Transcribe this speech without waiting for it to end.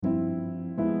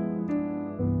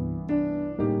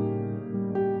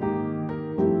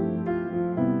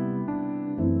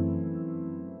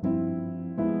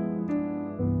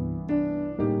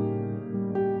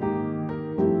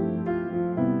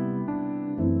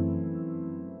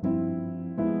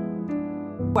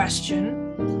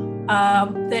question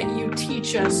that you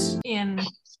teach us in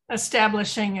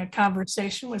establishing a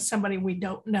conversation with somebody we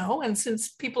don't know. And since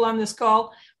people on this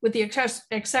call, with the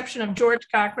exception of George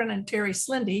Cochran and Terry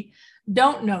Slindy,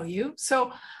 don't know you.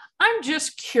 So I'm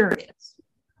just curious,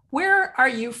 where are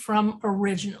you from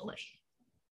originally?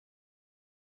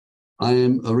 I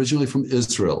am originally from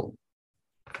Israel.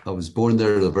 I was born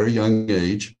there at a very young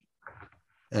age,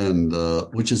 and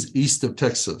which is east of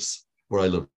Texas, where I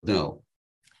live now.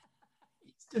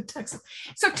 East of Texas.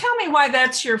 So tell me why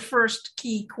that's your first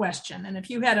key question. And if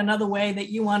you had another way that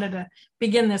you wanted to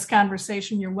begin this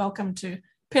conversation, you're welcome to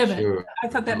pivot. Sure. I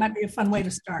thought that might be a fun way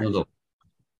to start. No.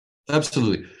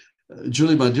 Absolutely.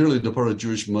 Julie, my dearly departed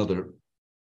Jewish mother,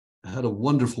 had a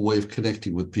wonderful way of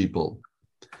connecting with people.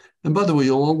 And by the way,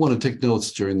 you'll all want to take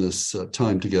notes during this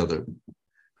time together.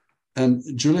 And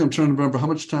Julie, I'm trying to remember, how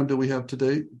much time do we have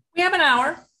today? We have an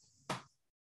hour.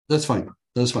 That's fine.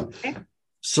 Okay.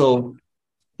 So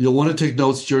you'll want to take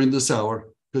notes during this hour,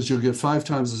 because you'll get 5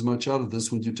 times as much out of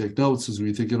this when you take notes as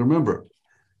we think you'll remember.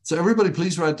 So everybody,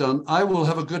 please write down, I will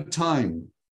have a good time.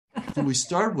 Can we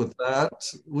start with that?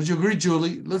 Would you agree,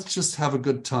 Julie? Let's just have a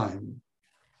good time.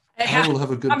 I will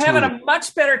have a good time. I'm having a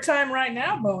much better time right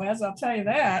now, Boaz, I'll tell you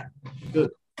that.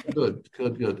 Good.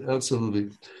 Absolutely.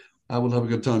 I will have a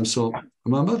good time. So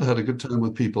my mother had a good time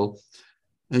with people,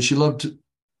 and she loved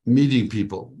meeting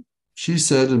people. She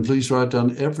said, and please write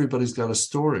down, everybody's got a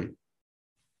story.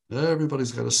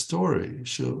 Everybody's got a story.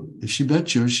 If she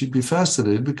met you, she'd be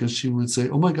fascinated, because she would say,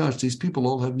 oh my gosh, these people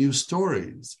all have new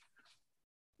stories.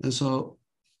 And so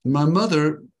my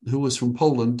mother, who was from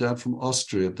Poland, dad from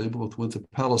Austria, they both went to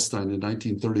Palestine in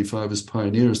 1935 as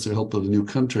pioneers to help build a new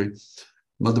country.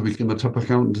 Mother became a top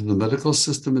accountant in the medical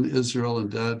system in Israel, and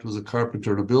dad was a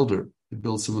carpenter and a builder. He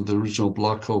built some of the original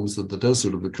block homes in the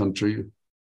desert of the country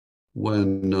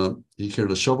when he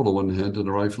carried a shovel in one hand and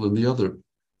a rifle in the other.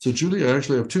 So Julie, I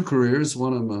actually have 2 careers.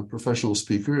 One, I'm a professional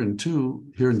speaker, and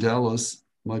 2, here in Dallas,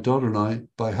 my daughter and I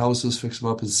buy houses, fix them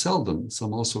up, and sell them. So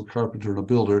I'm also a carpenter and a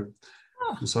builder.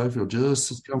 So I feel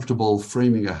just as comfortable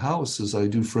framing a house as I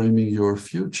do framing your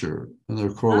future. And there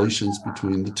are correlations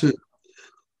between the two.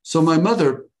 So my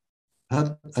mother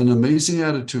had an amazing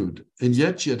attitude, and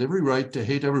yet she had every right to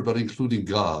hate everybody, including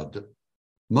God.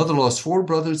 Mother lost 4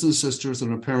 brothers and sisters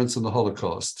and her parents in the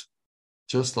Holocaust.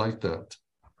 Just like that.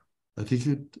 I think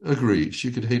you'd agree.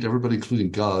 She could hate everybody,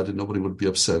 including God, and nobody would be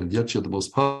upset. And yet she had the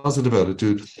most positive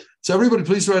attitude. So everybody,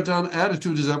 please write down,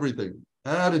 attitude is everything.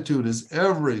 Attitude is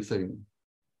everything.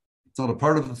 It's not a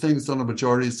part of the thing. It's not a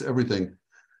majority. It's everything.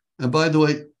 And by the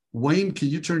way, Wayne, can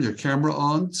you turn your camera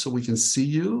on so we can see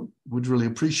you? Would really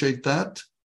appreciate that.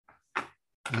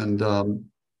 And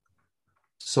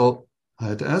so I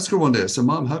had to ask her one day, I said,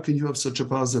 Mom, how can you have such a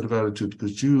positive attitude?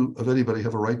 Because you, of anybody,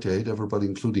 have a right to hate everybody,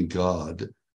 including God.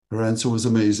 Her answer was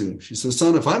amazing. She says,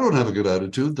 son, if I don't have a good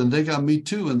attitude, then they got me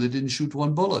too, and they didn't shoot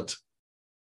 1 bullet.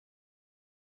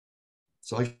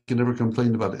 So I can never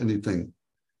complain about anything.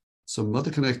 So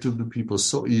Mother connected with people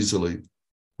so easily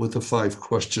with the 5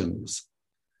 questions.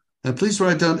 And please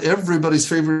write down, everybody's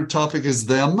favorite topic is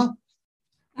them.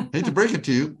 Hate to break it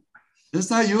to you.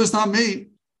 It's not you, it's not me.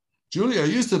 Julie, I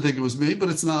used to think it was me, but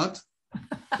it's not.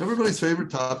 Everybody's favorite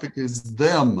topic is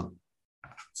them.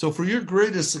 So for your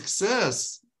greatest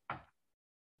success,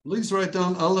 please write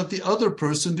down, I'll let the other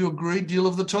person do a great deal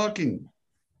of the talking.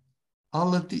 I'll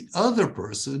let the other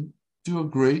person do a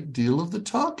great deal of the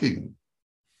talking.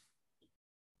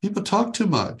 People talk too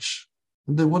much,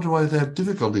 and they wonder why they have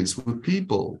difficulties with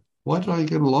people. Why do I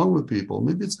get along with people?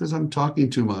 Maybe it's because I'm talking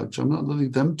too much. I'm not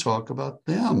letting them talk about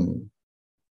them.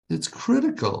 It's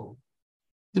critical.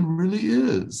 It really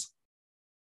is.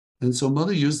 And so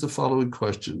Mother used the following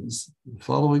questions, the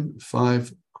following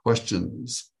 5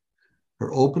 questions.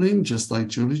 Her opening, just like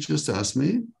Julie just asked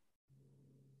me.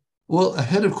 Well,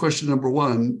 ahead of question number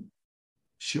 1,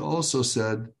 she also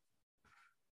said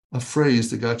a phrase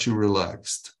that got you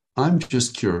relaxed. I'm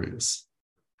just curious.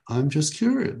 I'm just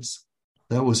curious.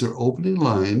 That was her opening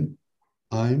line.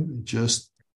 I'm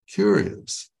just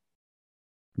curious.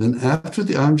 Then after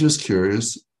the I'm just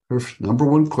curious, her number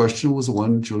 1 question was the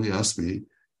one Julie asked me,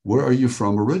 where are you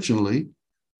from originally?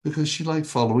 Because she liked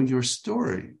following your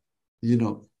story. You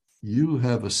know, you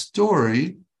have a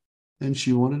story, and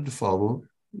she wanted to follow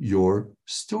your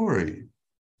story.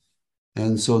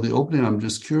 And so the opening, I'm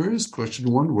just curious,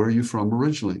 question 1, where are you from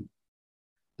originally?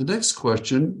 The next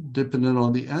question depended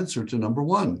on the answer to number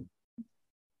 1.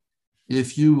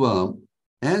 If you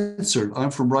answered,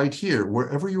 I'm from right here,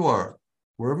 wherever you are,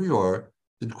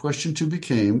 then question 2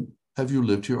 became, have you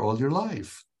lived here all your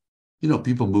life? You know,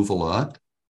 people move a lot.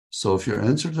 So if your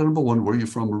answer to number 1, where are you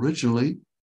from originally,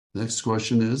 Next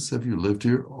question is, have you lived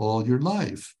here all your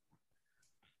life?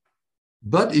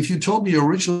 But if you told me you're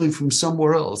originally from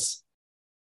somewhere else,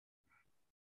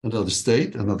 another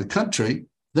state, another country,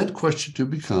 then question 2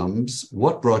 becomes,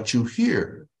 what brought you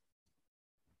here?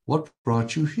 What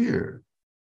brought you here?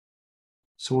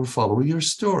 So we're following your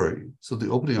story. So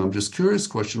the opening, I'm just curious.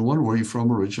 Question 1, where are you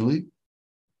from originally?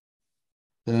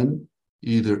 Then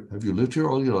either have you lived here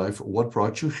all your life, or what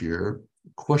brought you here?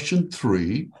 Question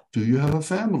 3, do you have a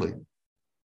family?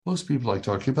 Most people like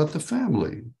talking about the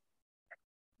family.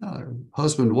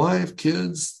 Husband, wife,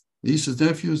 kids, nieces,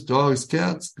 nephews, dogs,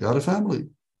 cats, got a family.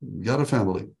 Got a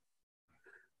family.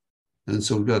 And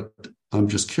so we've got, I'm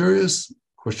just curious.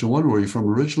 Question 1, where are you from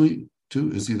originally?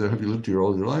 2 is either have you lived here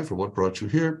all your life or what brought you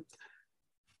here?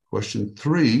 Question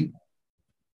 3, do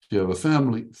you have a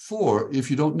family? 4,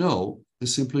 if you don't know,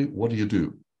 is simply what do you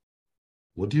do?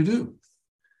 What do you do?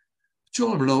 But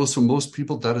you'll ever notice from most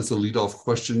people that is a lead-off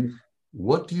question.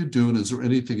 What do you do, and is there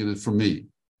anything in it for me?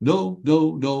 No,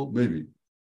 no, no, maybe.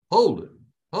 Hold it.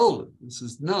 This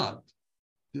is not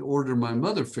the order my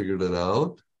mother figured it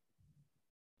out.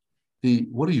 The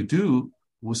what do you do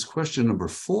was question number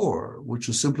 4, which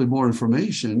was simply more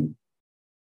information,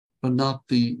 but not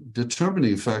the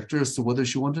determining factor as to whether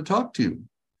she wanted to talk to you.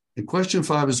 And question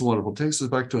 5 is wonderful. It takes us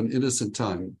back to an innocent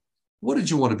time. What did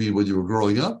you want to be when you were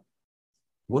growing up?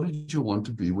 What did you want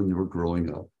to be when you were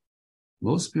growing up?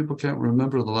 Most people can't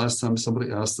remember the last time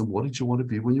somebody asked them, what did you want to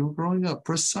be when you were growing up?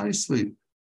 Precisely. It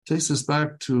takes us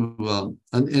back to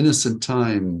an innocent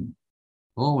time.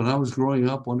 Oh, when I was growing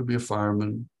up, I wanted to be a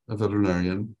fireman, a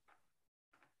veterinarian.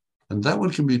 And that one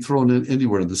can be thrown in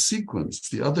anywhere in the sequence.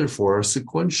 The other 4 are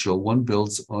sequential. One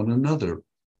builds on another.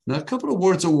 Now, a couple of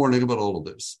words of warning about all of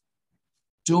this.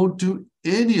 Don't do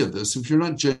any of this if you're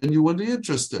not genuinely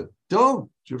interested. Don't.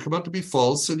 You're about to be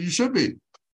false, and you should be.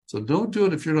 So don't do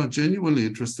it if you're not genuinely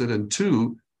interested. And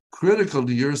 2, critical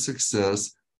to your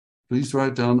success, please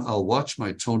write down, I'll watch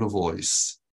my tone of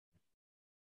voice.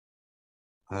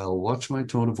 I'll watch my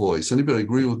tone of voice. Anybody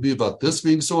agree with me about this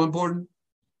being so important?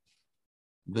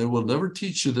 They will never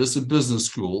teach you this in business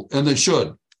school, and they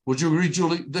should. Would you agree,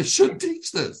 Julie? They should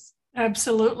teach this.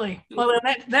 Absolutely. Well,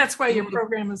 and that's why your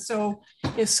program is so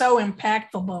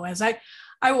impactful, Boaz.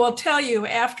 I will tell you,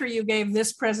 after you gave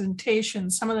this presentation,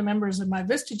 some of the members of my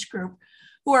Vistage group,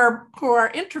 who are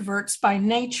introverts by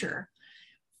nature,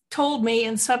 told me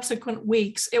in subsequent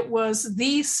weeks it was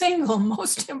the single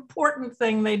most important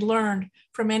thing they'd learned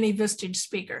from any Vistage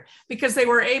speaker, because they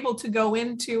were able to go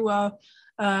into a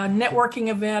networking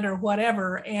event or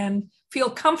whatever and feel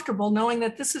comfortable knowing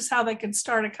that this is how they could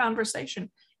start a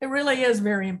conversation. It really is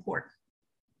very important.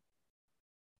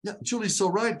 Yeah, Julie's so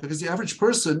right, because the average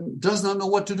person does not know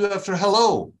what to do after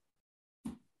hello.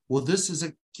 Well, this is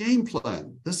a game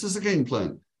plan. This is a game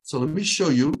plan. So let me show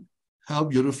you how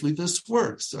beautifully this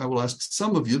works. I will ask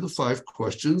some of you the 5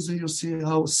 questions, and you'll see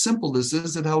how simple this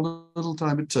is and how little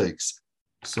time it takes.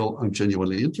 So I'm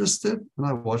genuinely interested, and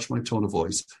I watch my tone of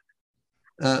voice.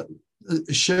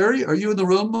 Sherry, are you in the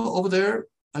room over there?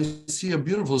 I see a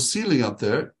beautiful ceiling up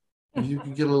there. You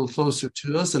can get a little closer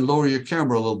to us and lower your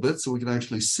camera a little bit so we can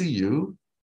actually see you.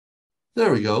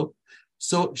 There we go.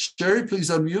 So Sherry, please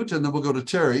unmute, and then we'll go to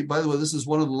Terry. By the way, this is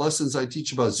one of the lessons I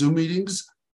teach about Zoom meetings,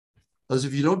 as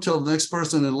if you don't tell the next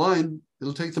person in line,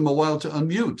 it'll take them a while to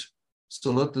unmute.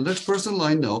 So let the next person in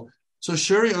line know. So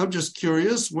Sherry, I'm just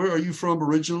curious, where are you from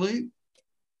originally?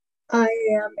 I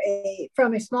am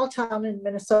from a small town in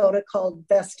Minnesota called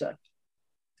Vesta.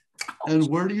 And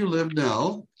where do you live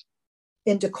now?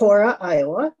 In Decorah,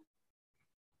 Iowa.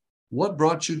 What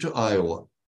brought you to Iowa?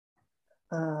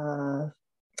 A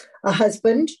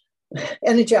husband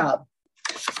and a job.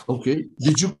 Okay.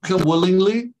 Did you come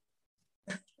willingly?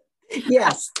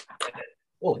 Yes.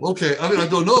 Oh, okay. I mean, I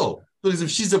don't know. Because if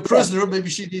she's a prisoner, maybe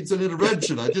she needs an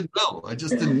intervention. I didn't know. I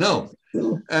just didn't know.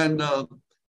 And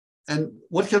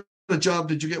what kind of job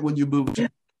did you get when you moved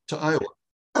to Iowa?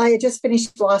 I had just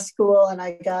finished law school, and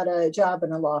I got a job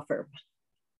in a law firm.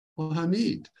 Well, how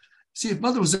neat. See, if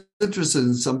Mother was interested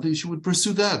in something, she would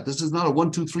pursue that. This is not a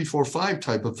 1, 2, 3, 4, 5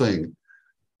 type of thing.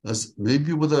 As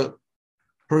maybe with a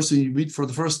person you meet for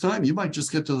the first time, you might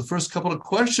just get to the first couple of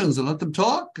questions and let them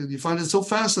talk, and you find it so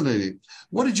fascinating.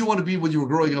 What did you want to be when you were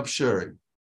growing up, Sherry?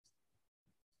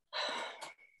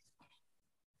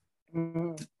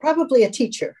 Probably a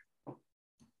teacher.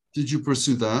 Did you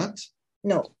pursue that?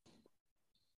 No.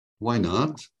 Why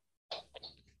not?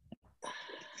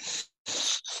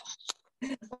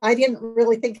 I didn't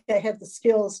really think I had the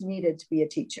skills needed to be a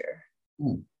teacher.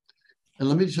 And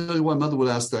let me tell you why Mother would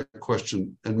ask that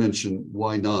question and mention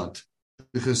why not.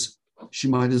 Because she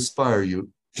might inspire you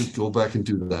to go back and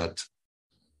do that.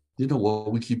 you know,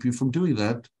 what would keep you from doing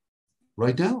that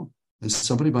right now? And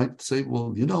somebody might say,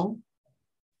 well, you know,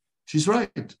 she's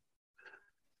right.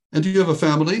 And do you have a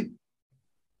family,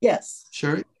 Yes,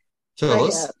 Sherry? I Tell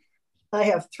us. have. I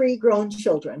have 3 grown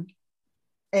children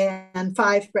and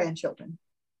 5 grandchildren.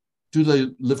 Do they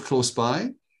live close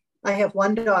by? I have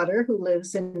one daughter who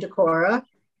lives in Decorah.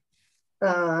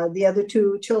 The other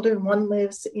 2 children, one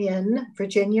lives in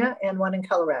Virginia and one in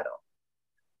Colorado.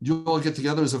 Do you all get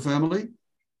together as a family?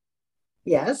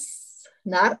 Yes,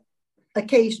 not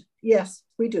occasion. Yes,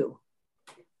 we do.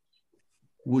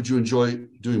 Would you enjoy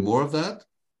doing more of that?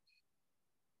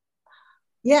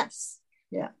 Yes.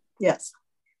 Yeah. Yes.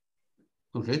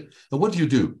 Okay. And what do you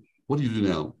do? What do you do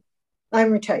now?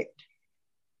 I'm retired.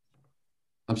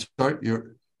 I'm sorry,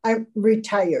 I'm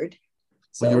retired.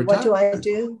 So you're what do I retired.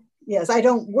 do? Yes, I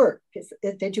don't work.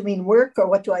 Did you mean work, or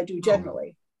what do I do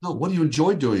generally? No, what do you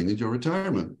enjoy doing in your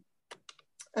retirement?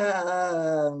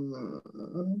 Well,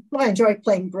 I enjoy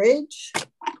playing bridge.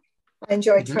 I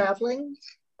enjoy traveling.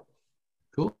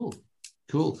 Cool.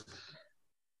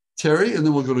 Terry, and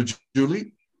then we'll go to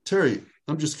Julie. Terry,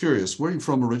 I'm just curious, where are you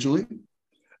from originally?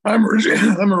 I'm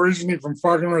originally from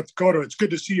Fargo, North Dakota. It's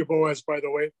good to see you, Boaz, by the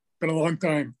way. Been a long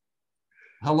time.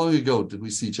 How long ago did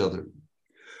we see each other?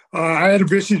 I had a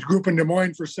Vistage group in Des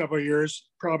Moines for several years,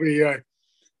 probably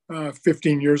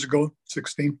 15 years ago,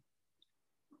 16.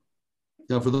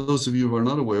 Yeah, for those of you who are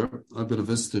not aware, I've been a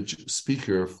Vistage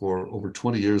speaker for over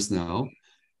 20 years now.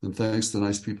 And thanks to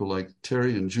nice people like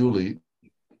Terry and Julie,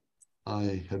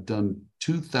 I have done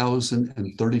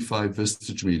 2,035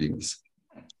 Vistage meetings.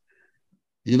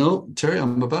 You know, Terry,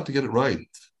 I'm about to get it right.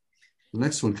 The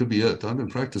next one could be it. I've been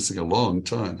practicing a long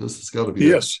time. This has got to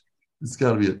be it. It's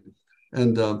got to be it.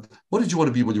 And what did you want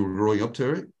to be when you were growing up,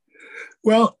 Terry?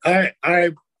 Well, I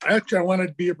wanted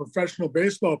to be a professional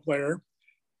baseball player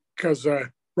because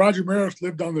Roger Maris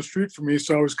lived down the street from me,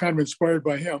 so I was kind of inspired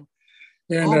by him.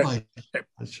 And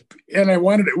and I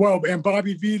wanted it. Well, and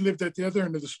Bobby V lived at the other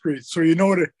end of the street, so you know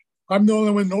what? I'm the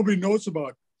only one nobody knows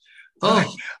about. Oh,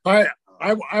 I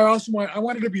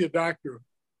wanted to be a doctor.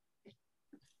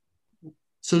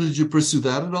 So did you pursue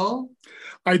that at all?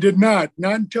 I did not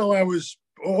until I was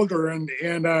older, and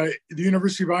the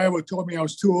University of Iowa told me I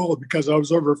was too old because I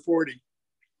was over 40.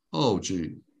 Oh,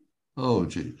 gee.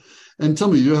 And tell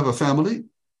me, you have a family?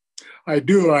 I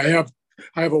do. I have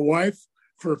a wife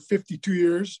for 52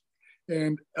 years,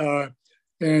 and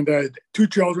 2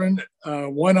 children.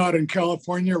 One out in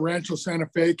California, Rancho Santa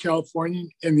Fe, California,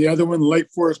 and the other one Lake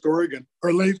Forest, Oregon,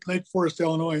 or Lake Forest,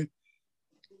 Illinois.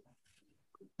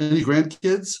 Any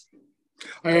grandkids?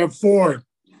 I have 4,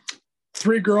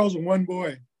 3 girls and 1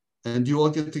 boy. And you all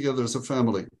get together as a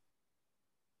family?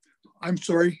 I'm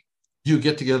sorry? You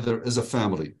get together as a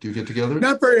family? Do you get together?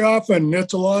 Not very often.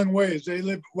 It's a long ways. They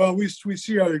live, well, we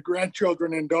see our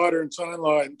grandchildren and daughter and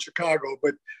son-in-law in Chicago,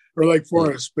 or Lake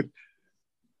Forest, but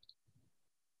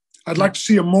I'd like to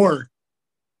see them more.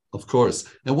 Of course.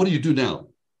 And what do you do now?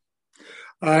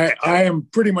 I am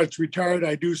pretty much retired.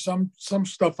 I do some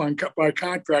stuff by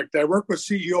contract. I work with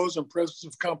CEOs and presidents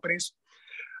of companies.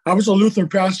 I was a Lutheran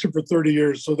pastor for 30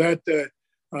 years, so that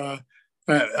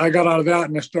I got out of that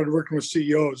and I started working with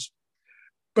CEOs.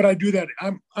 But I do that.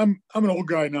 I'm an old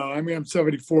guy now. I mean, I'm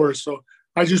 74, so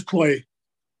I just play.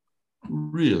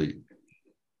 Really?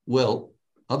 Well,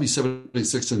 I'll be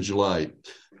 76 in July.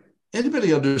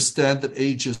 Anybody understand that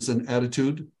age is an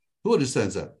attitude? Who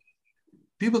understands that?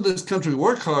 People in this country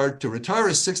work hard to retire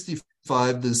at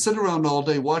 65, then sit around all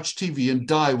day, watch TV, and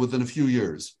die within a few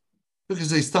years because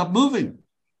they stop moving.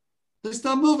 Yep.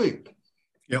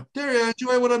 Terry, I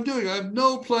enjoy what I'm doing. I have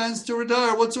no plans to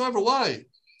retire whatsoever. Why?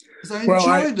 Because I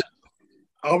enjoyed it.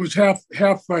 I was half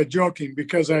joking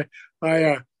because I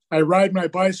ride my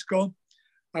bicycle,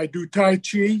 I do Tai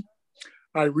Chi,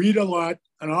 I read a lot,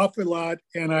 an awful lot,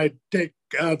 and I take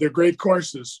the great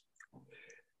courses.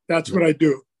 That's what I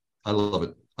do. I love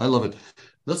it.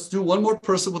 Let's do one more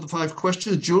person with the 5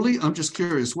 questions. Julie, I'm just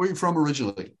curious, where are you from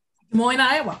originally? Des Moines,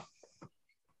 Iowa.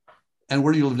 And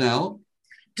where do you live now?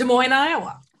 Des Moines,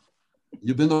 Iowa.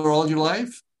 You've been there all your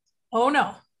life? Oh,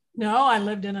 no. No, I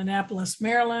lived in Annapolis,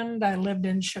 Maryland. I lived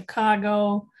in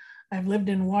Chicago. I've lived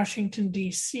in Washington,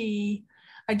 D.C.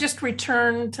 I just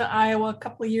returned to Iowa a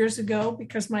couple of years ago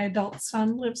because my adult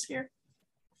son lives here.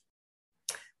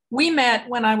 We met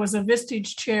when I was a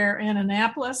Vistage chair in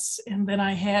Annapolis, and then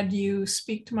I had you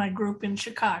speak to my group in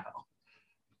Chicago.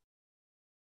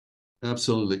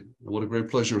 Absolutely. What a great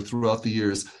pleasure throughout the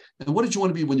years. And what did you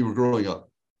want to be when you were growing up?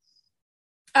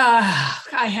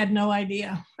 I had no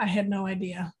idea. I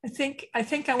think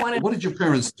I wanted. What did your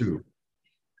parents do?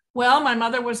 Well, my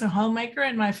mother was a homemaker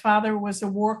and my father was a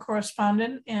war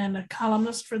correspondent and a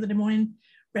columnist for the Des Moines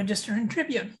Register and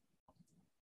Tribune.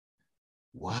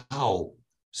 Wow.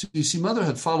 So you see, Mother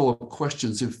had follow-up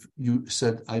questions if you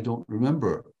said, I don't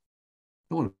remember. I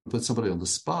don't want to put somebody on the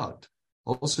spot.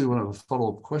 Also, you want to have a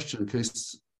follow-up question in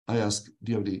case I ask,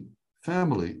 do you have any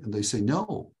family? And they say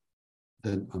no.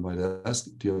 Then I might ask,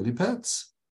 do you have any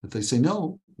pets? If they say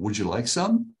no, would you like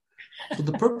some? So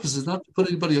the purpose is not to put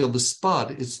anybody on the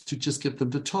spot. It's to just get them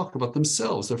to talk about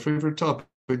themselves, their favorite topic.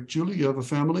 Julie, you have a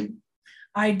family?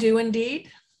 I do indeed.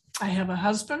 I have a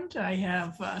husband, I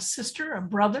have a sister, a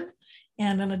brother,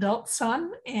 and an adult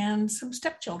son, and some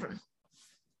stepchildren.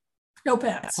 No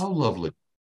pets. How lovely.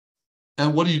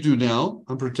 And what do you do now?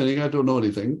 I'm pretending I don't know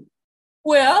anything.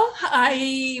 Well,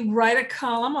 I write a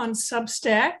column on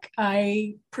Substack.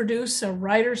 I produce a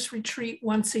writer's retreat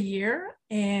once a year,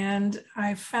 and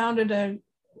I founded a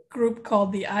group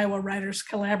called the Iowa Writers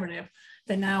Collaborative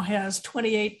that now has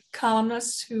 28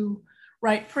 columnists who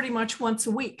write pretty much once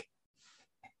a week.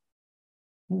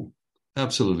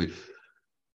 Absolutely.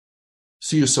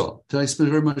 So you saw, did I spend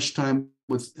very much time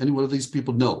with any one of these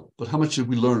people? No. But how much did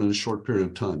we learn in a short period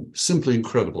of time? Simply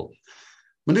incredible.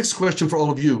 My next question for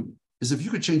all of you is, if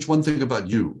you could change one thing about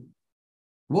you,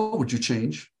 what would you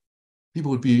change?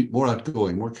 People would be more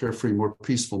outgoing, more carefree, more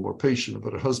peaceful, more patient, a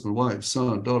better husband, wife,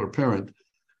 son, daughter, parent.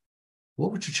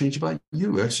 What would you change about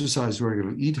you? Exercise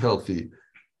regularly, eat healthy.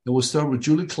 And we'll start with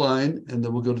Julie Klein, and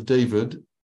then we'll go to David.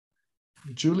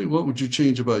 Julie, what would you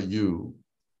change about you?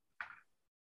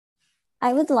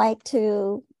 I would like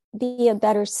to be a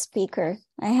better speaker.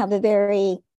 I have a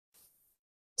very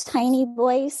tiny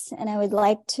voice, and I would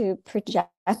like to project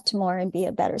more and be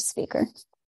a better speaker.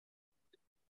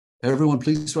 Everyone,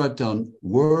 please write down,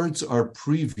 words are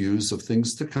previews of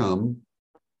things to come.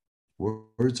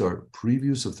 Words are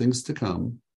previews of things to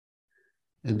come.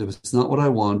 And if it's not what I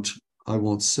want, I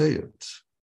won't say it.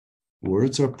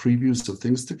 Words are previews of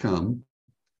things to come.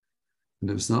 And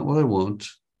if it's not what I want,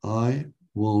 I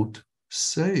won't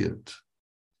say it.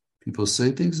 People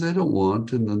say things they don't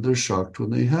want, and then they're shocked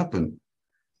when they happen.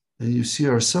 And you see,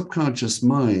 our subconscious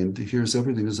mind hears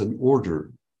everything as an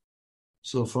order.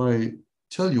 So if I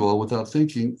tell you all without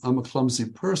thinking, I'm a clumsy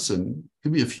person,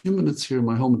 give me a few minutes here in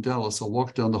my home in Dallas, I'll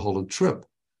walk down the hall and trip,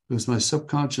 because my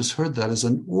subconscious heard that as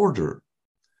an order.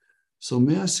 So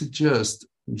may I suggest,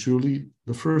 Julie,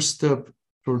 the first step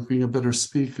toward being a better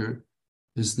speaker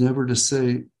is never to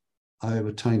say, I have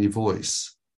a tiny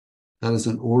voice. That is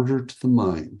an order to the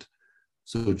mind.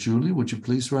 So Julie, would you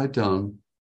please write down,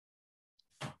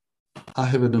 I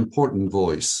have an important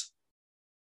voice.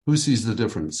 Who sees the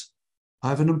difference? I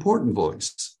have an important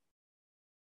voice.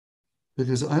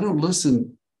 Because I don't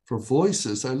listen for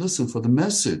voices, I listen for the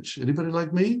message. Anybody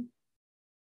like me?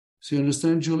 So you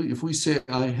understand, Julie? If we say,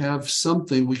 I have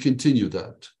something, we continue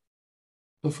that.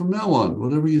 But from now on,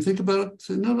 whatever you think about it,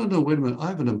 say, no, wait a minute, I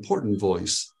have an important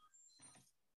voice.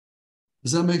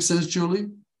 Does that make sense, Julie?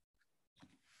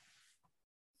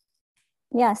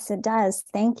 Yes, it does.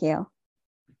 Thank you.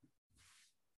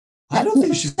 I don't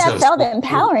think she's that felt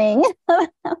empowering.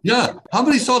 Yeah. How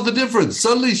many saw the difference?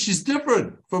 Suddenly she's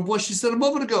different from what she said a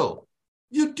moment ago.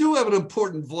 You do have an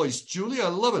important voice, Julie. I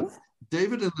love it.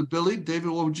 David and Billy. David,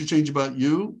 what would you change about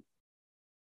you?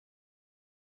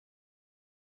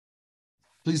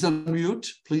 Please unmute.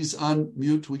 Please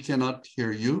unmute. We cannot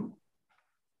hear you.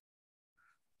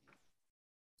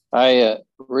 I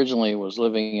originally was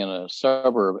living in a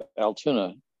suburb,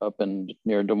 Altoona, up in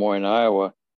near Des Moines,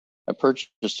 Iowa. I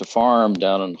purchased a farm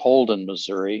down in Holden,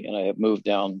 Missouri, and I have moved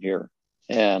down here.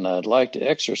 And I'd like to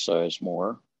exercise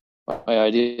more. My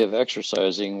idea of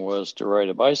exercising was to ride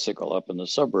a bicycle up in the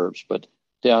suburbs, but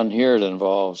down here it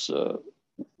involves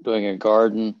doing a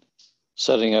garden,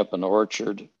 setting up an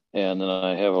orchard, and then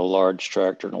I have a large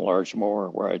tractor and a large mower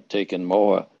where I take and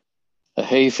mow a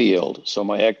hay field. So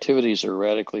my activities are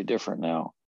radically different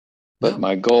now. But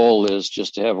my goal is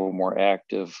just to have a more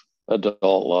active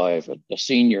adult life, a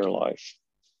senior life.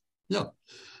 Yeah.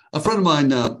 A friend of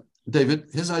mine, David,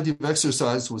 his idea of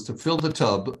exercise was to fill the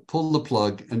tub, pull the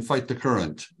plug, and fight the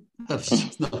current. That's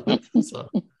just not, so.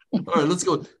 All right, let's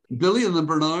go. Billy and then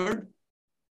Bernard.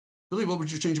 Billy, what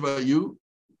would you change about you?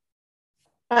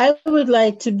 I would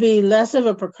like to be less of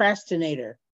a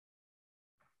procrastinator.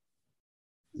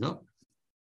 Yep.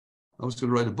 I was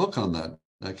going to write a book on that.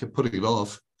 I kept putting it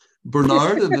off.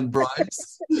 Bernard and then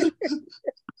Bryce.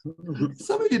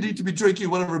 Some of you need to be drinking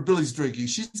whatever Billy's drinking.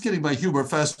 She's getting my humor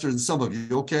faster than some of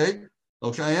you, okay?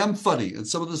 Okay, I am funny. And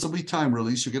some of this will be time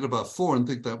release. You'll get about 4 and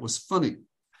think that was funny.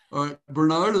 All right,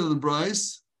 Bernard and then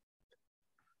Bryce.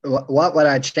 What would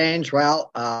I change? Well,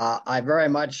 I very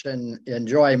much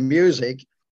enjoy music,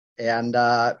 and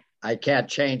I can't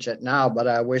change it now, but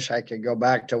I wish I could go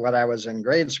back to when I was in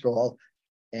grade school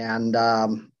and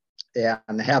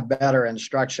have better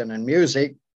instruction in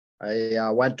music. I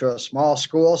went to a small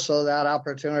school, so that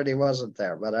opportunity wasn't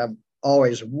there, but I've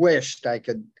always wished I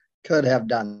could have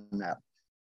done that.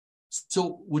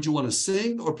 So would you want to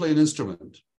sing or play an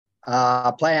instrument?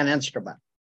 Play an instrument.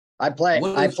 I play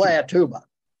a tuba.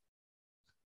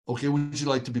 Okay, would you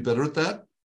like to be better at that?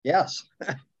 Yes.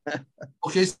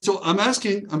 Okay, so I'm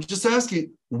just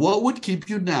asking, what would keep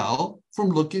you now from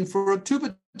looking for a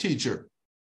tuba teacher?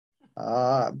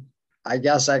 I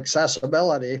guess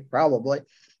accessibility, probably.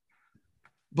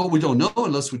 But we don't know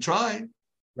unless we try.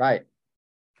 Right.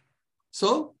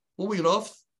 So when we get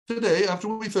off today, after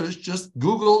we finish, just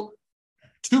Google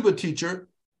tuba teacher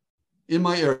in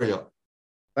my area.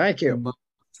 Thank you.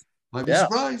 Might be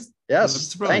surprised.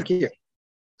 Yes, thank you.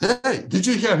 Hey, did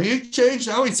you hear me change?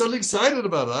 Now he's so excited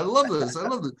about it. I love this.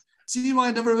 See, you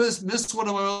might never miss one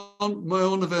of my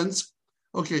own events.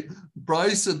 Okay,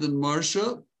 Bryce and then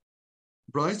Marcia.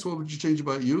 Bryce, what would you change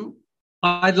about you?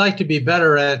 I'd like to be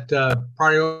better at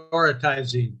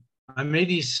prioritizing. I'm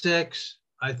 86.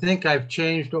 I think I've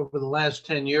changed over the last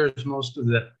 10 years most of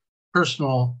the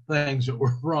personal things that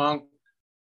were wrong,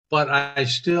 but I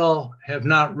still have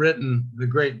not written the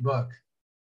great book.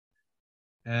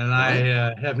 And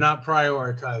I have not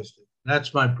prioritized it.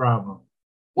 That's my problem.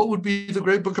 What would be the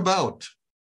great book about?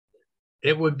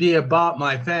 It would be about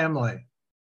my family.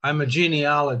 I'm a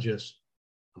genealogist.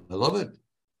 I love it.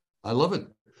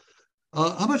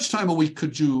 How much time a week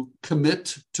could you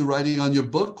commit to writing on your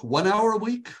book? 1 hour a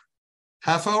week?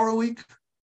 Half hour a week?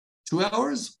 2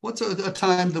 hours? What's a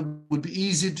time that would be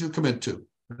easy to commit to?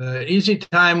 The easy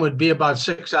time would be about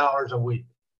 6 hours a week.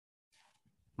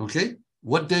 Okay.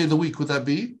 What day of the week would that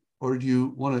be? Or do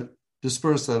you want to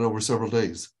disperse that over several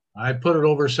days? I put it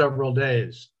over several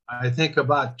days. I think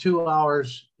about 2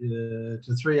 hours to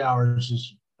 3 hours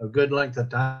is a good length of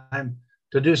time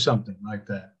to do something like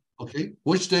that. Okay.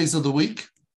 Which days of the week?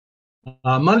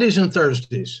 Mondays and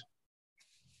Thursdays.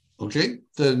 Okay.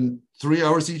 Then 3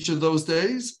 hours each of those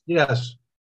days? Yes.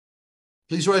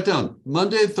 Please write down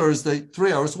Monday and Thursday,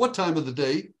 3 hours. What time of the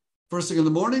day? First thing in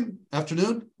the morning?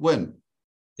 Afternoon? When?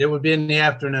 It would be in the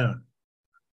afternoon.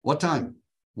 What time?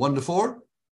 1 to 4?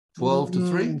 12 to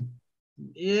 3?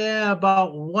 Yeah,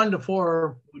 about 1 to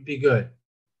 4 would be good.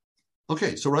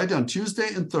 Okay, so write down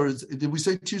Tuesday and Thursday. Did we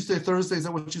say Tuesday, Thursday? Is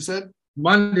that what you said?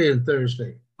 Monday and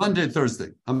Thursday. Monday and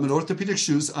Thursday. I'm in orthopedic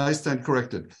shoes. I stand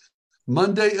corrected.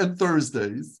 Monday and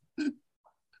Thursdays.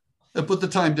 And put the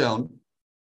time down.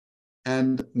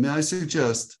 And may I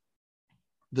suggest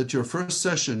that your first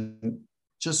session,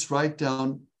 just write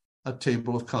down a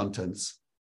table of contents.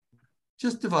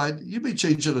 Just divide. You may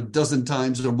change it a dozen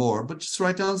times or more, but just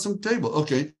write down some table.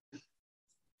 Okay.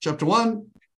 Chapter 1,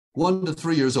 1 to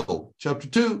 3 years old. Chapter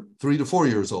 2, 3 to 4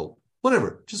 years old.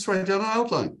 Whatever. Just write down an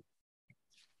outline.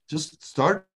 Just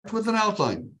start with an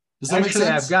outline. Does that make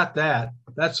sense? I've got that.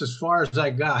 That's as far as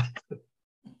I got.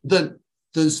 Then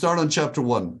start on chapter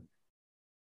 1.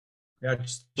 Yeah,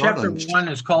 chapter 1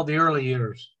 is called The Early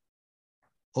Years.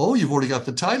 Oh, you've already got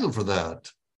the title for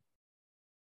that.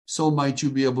 So might you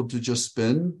be able to just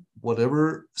spend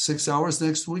whatever 6 hours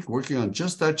next week working on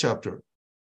just that chapter?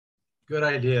 Good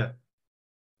idea.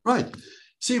 Right.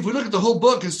 See, if we look at the whole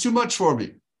book, it's too much for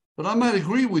me. But I might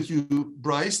agree with you,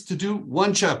 Bryce, to do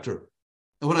one chapter.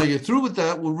 And when I get through with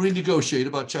that, we'll renegotiate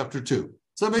about chapter 2. Does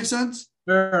that make sense?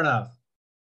 Fair enough.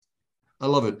 I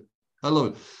love it.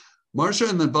 Marcia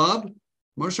and then Bob.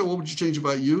 Marcia, what would you change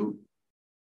about you?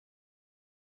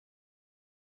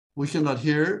 We cannot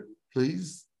hear,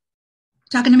 please.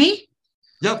 Talking to me?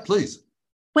 Yeah, please.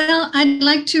 Well, I'd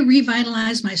like to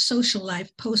revitalize my social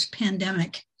life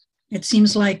post-pandemic. It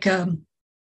seems like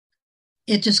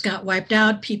it just got wiped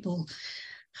out. People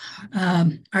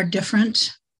are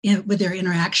different with their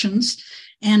interactions.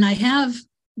 And I have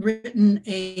written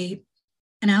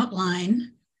an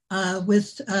outline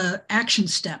with action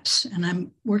steps, and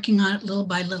I'm working on it little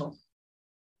by little.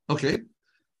 Okay.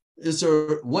 Is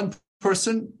there one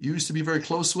person you used to be very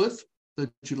close with that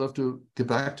you'd love to get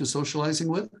back to socializing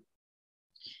with?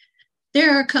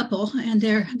 There are a couple, and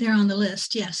they're on the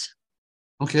list, yes.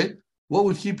 Okay. What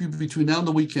would keep you between now and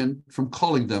the weekend from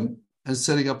calling them and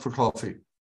setting up for coffee?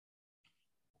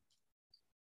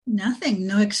 Nothing,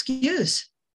 no excuse.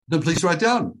 Then please write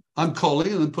down, I'm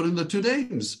calling, and then put in the 2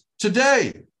 names.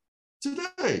 Today.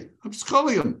 I'm just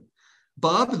calling them.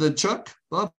 Bob and then Chuck.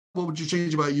 Bob, what would you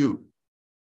change about you?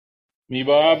 Me,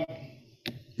 Bob?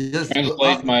 Yes.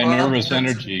 Translate my nervous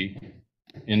energy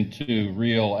into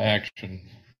real action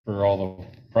for all the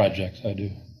projects I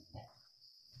do.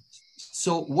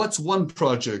 So what's one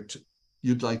project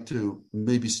you'd like to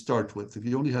maybe start with, if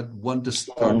you only had one to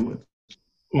start with?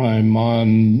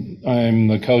 I'm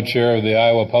the co-chair of the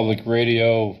Iowa Public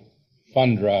Radio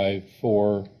Fund Drive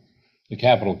for the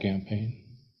Capitol campaign.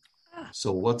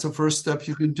 So what's the first step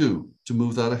you can do to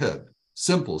move that ahead?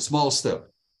 Simple, small step.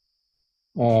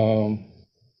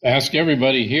 Ask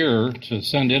everybody here to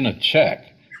send in a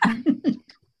check.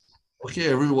 Okay,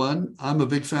 everyone, I'm a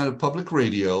big fan of public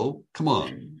radio. Come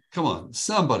on.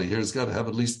 Somebody here has got to have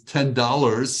at least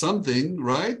 $10, something,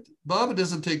 right? Bob, it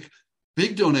doesn't take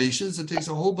big donations. It takes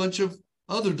a whole bunch of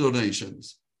other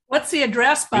donations. What's the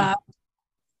address, Bob?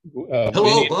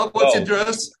 Hello, Bob, what's the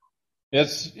address?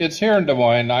 It's here in Des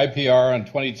Moines, IPR on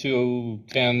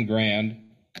 2210 Grand.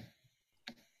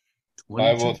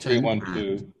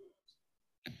 50312.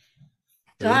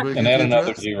 And add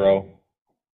another zero.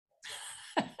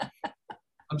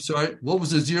 I'm sorry, what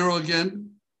was the zero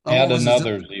again? Add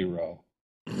another zero.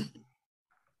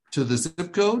 To the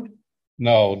zip code?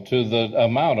 No, to the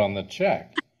amount on the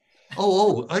check.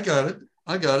 Oh, I got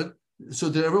it. So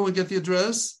did everyone get the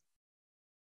address?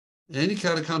 Any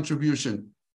kind of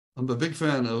contribution. I'm a big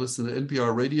fan. I listen to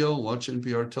NPR radio, watch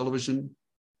NPR television.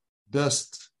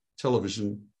 Best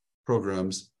television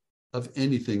programs of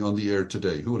anything on the air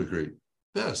today. Who would agree?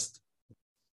 Best.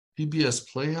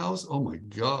 PBS Playhouse. Oh my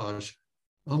gosh.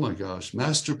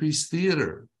 Masterpiece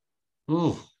Theater.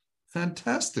 Oh,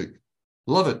 fantastic.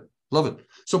 Love it.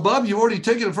 So Bob, you've already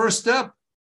taken the first step.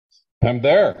 I'm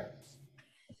there.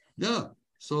 Yeah.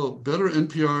 So better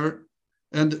NPR.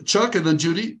 And Chuck and then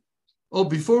Judy. Oh,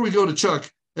 before we go to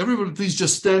Chuck, everybody please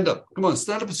just stand up. Come on,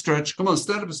 stand up and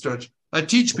stretch. I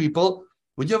teach people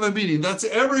when you have a meeting, that's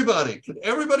everybody. Can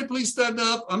everybody please stand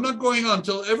up? I'm not going on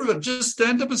until everybody just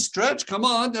stand up and stretch. Come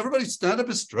on, everybody stand up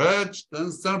and stretch.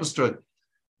 Stand up and stretch.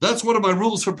 That's one of my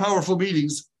rules for powerful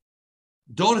meetings.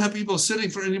 Don't have people sitting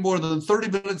for any more than 30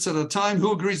 minutes at a time.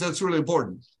 Who agrees that's really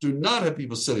important? Do not have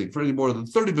people sitting for any more than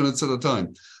 30 minutes at a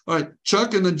time. All right,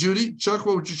 Chuck and then Judy. Chuck,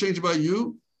 what would you change about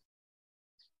you?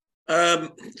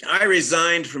 I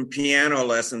resigned from piano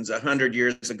lessons 100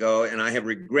 years ago, and I have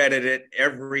regretted it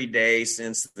every day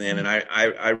since then. And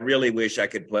I really wish I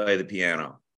could play the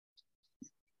piano.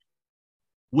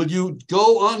 Would you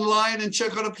go online and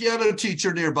check on a piano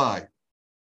teacher nearby?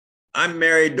 I'm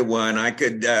married to one. I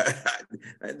could,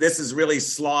 this is really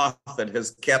sloth that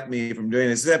has kept me from doing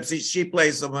this, except she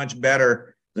plays so much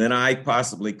better than I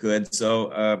possibly could.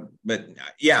 So, but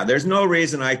yeah, there's no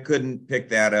reason I couldn't pick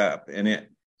that up. And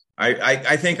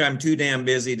I think I'm too damn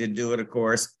busy to do it, of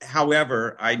course.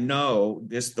 However, I know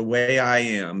this the way I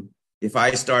am. If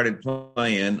I started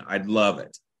playing, I'd love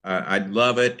it. I'd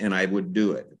love it, and I would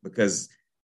do it because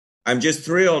I'm just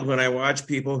thrilled when I watch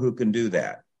people who can do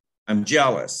that. I'm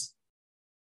jealous.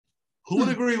 Who would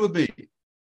agree with me?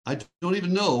 I don't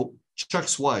even know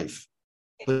Chuck's wife,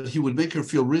 but he would make her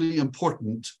feel really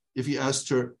important if he asked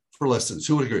her for lessons.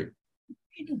 Who would agree?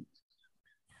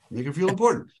 Make her feel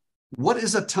important. What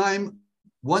is a time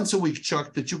once a week,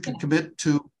 Chuck, that you can commit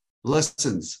to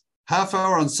lessons? Half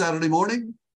hour on Saturday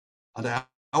morning? An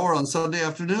hour on Sunday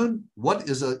afternoon? What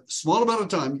is a small amount of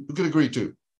time you could agree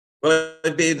to? Well,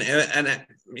 it'd be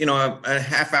a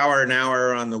half hour, an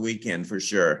hour on the weekend for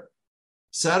sure.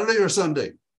 Saturday or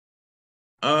Sunday?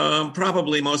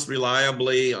 Probably most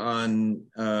reliably on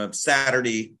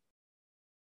Saturday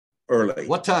early.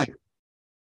 What time?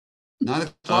 9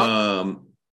 o'clock?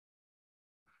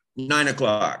 9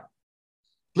 o'clock.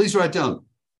 Please write down.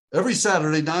 Every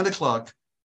Saturday, 9 o'clock,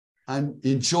 I'm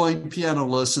enjoying piano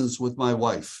lessons with my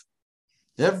wife.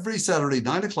 Every Saturday,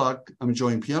 9 o'clock, I'm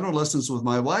enjoying piano lessons with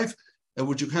my wife. And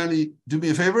would you kindly do me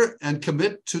a favor and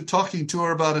commit to talking to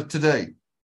her about it today?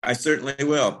 I certainly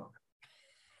will.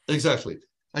 Exactly.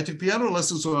 I took piano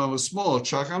lessons when I was small,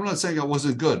 Chuck. I'm not saying I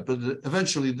wasn't good, but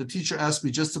eventually the teacher asked me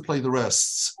just to play the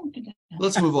rests.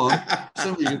 Let's move on.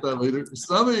 Some of you get that later.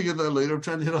 I'm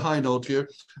trying to hit a high note here.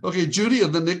 Okay, Judy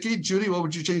and then Nikki. Judy, what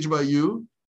would you change about you?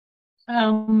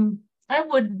 I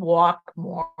would walk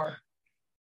more,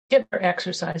 get more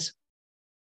exercise.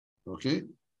 Okay.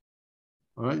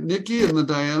 All right, Nikki and then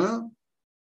Diana.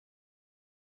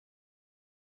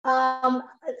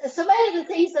 So many of the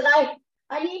things that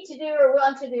I need to do or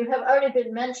want to do have already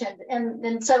been mentioned.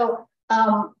 And so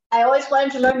I always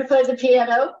wanted to learn to play the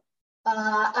piano.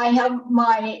 I have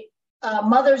my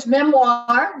mother's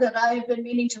memoir that I've been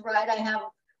meaning to write. I have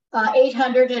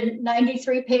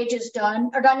 893 pages done,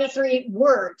 or 93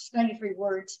 words. So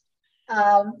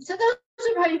those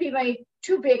would probably be my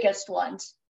two biggest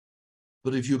ones.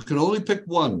 But if you can only pick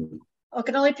one, I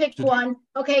can only pick one.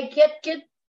 Okay,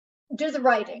 do the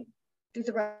writing. Do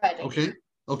the writing.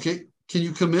 Okay. Can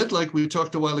you commit, like we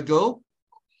talked a while ago,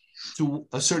 to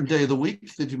a certain day of the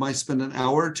week that you might spend an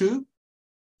hour or two?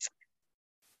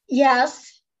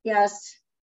 Yes.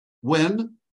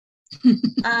 When?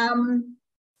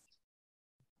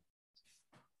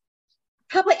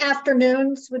 Probably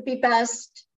afternoons would be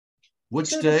best.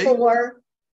 Which 2 day? to 4.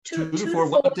 2 to 4.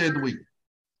 What day of the week?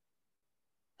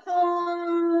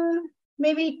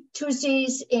 Maybe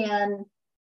Tuesdays and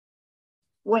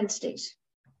Wednesdays.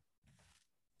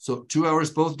 So 2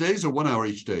 hours both days or 1 hour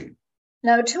each day?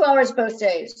 No, 2 hours both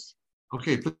days.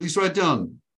 Okay, please write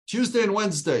down Tuesday and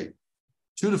Wednesday,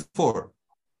 2 to 4.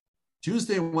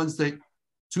 Tuesday and Wednesday,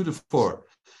 2 to 4.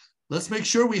 Let's make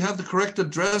sure we have the correct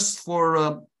address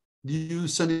for you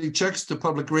sending checks to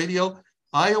Public Radio.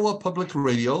 Iowa Public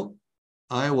Radio.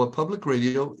 Iowa Public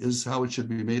Radio is how it should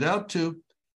be made out to.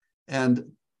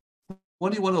 And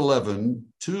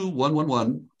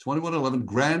 2111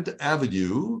 Grand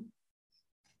Avenue,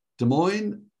 Des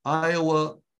Moines,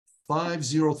 Iowa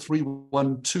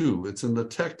 50312. It's in the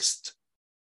text.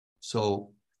 So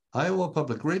Iowa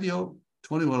Public Radio,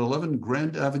 2111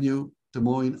 Grand Avenue, Des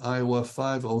Moines, Iowa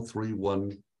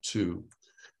 50312.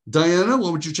 Diana,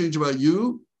 what would you change about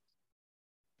you?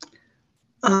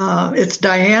 It's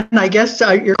Diane. I guess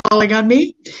you're calling on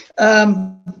me.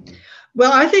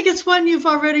 Well, I think it's one you've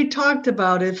already talked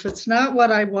about. If it's not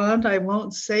what I want, I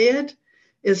won't say it.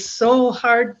 It's so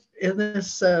hard in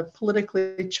this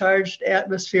politically charged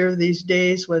atmosphere these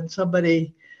days when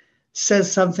somebody says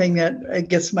something that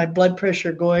gets my blood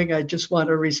pressure going. I just want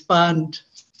to respond,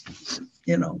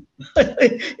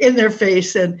 in their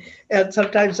face. And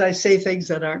sometimes I say things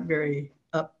that aren't very,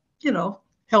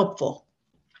 helpful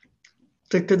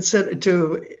to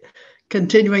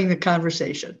continuing the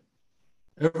conversation.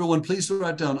 Everyone, please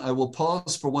write down, I will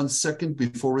pause for 1 second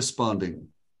before responding.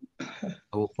 I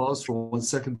will pause for 1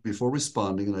 second before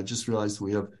responding. And I just realized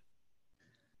we have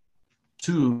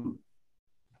 2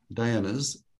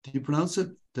 Dianas. Do you pronounce it?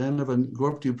 Diana Van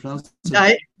Gorp, do you pronounce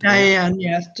it? Diane,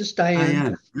 yes, just Diane.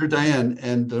 Diane. You're Diane,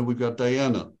 and we've got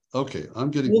Diana. Okay,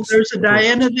 I'm getting... Well, there's a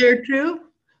Diana there too?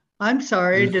 I'm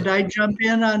sorry, did I jump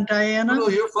in on Diana? No,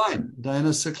 you're fine. Diana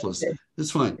Sickless. Okay. It's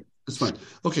fine.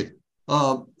 Okay.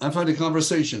 I'm finding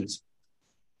conversations.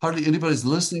 Hardly anybody's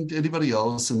listening to anybody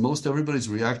else, and most everybody's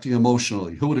reacting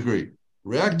emotionally. Who would agree?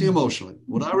 Reacting emotionally.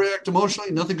 When I react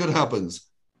emotionally, nothing good happens.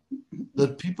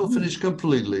 Let people finish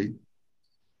completely.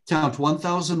 Count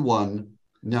 1001.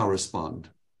 Now respond.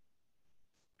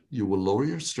 You will lower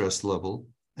your stress level,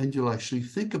 and you'll actually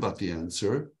think about the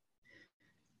answer,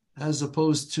 as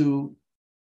opposed to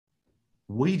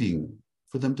waiting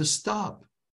for them to stop.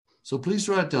 So please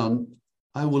write down,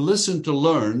 I will listen to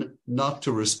learn, not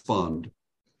to respond.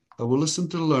 I will listen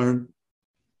to learn,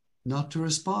 not to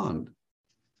respond.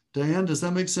 Diane, does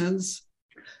that make sense?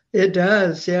 It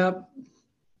does, yeah.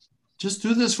 Just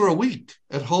do this for a week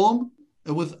at home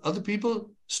and with other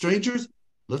people, strangers.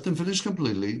 Let them finish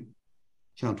completely.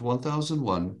 Count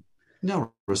 1001.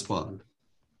 Now respond.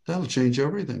 That'll change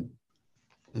everything.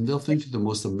 And they'll think you're the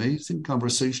most amazing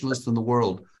conversationalist in the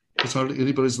world. Because hardly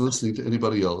anybody's listening to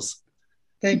anybody else.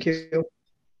 Thank you.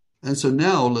 And so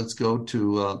now let's go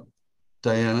to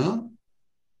Diana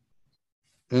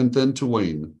and then to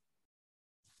Wayne.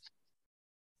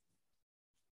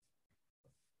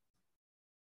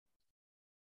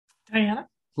 Diana?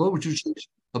 What would you change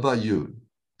about you?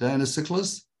 Diana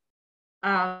Sickless?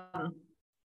 I'm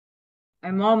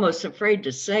almost afraid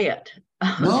to say it.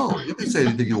 No, you can say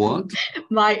anything you want.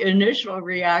 My initial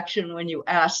reaction when you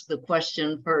asked the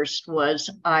question first was,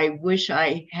 I wish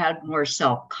I had more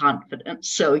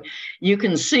self-confidence. So you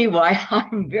can see why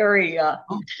I'm very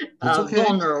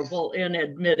vulnerable in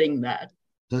admitting that.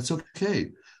 That's okay.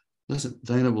 Listen,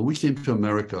 Diana, when we came to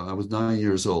America, I was 9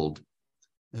 years old,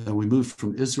 and we moved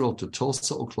from Israel to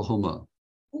Tulsa, Oklahoma.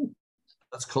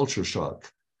 That's culture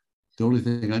shock. The only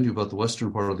thing I knew about the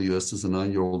western part of the U.S. as a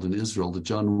 9-year-old in Israel, the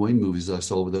John Wayne movies I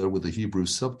saw over there with the Hebrew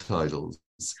subtitles.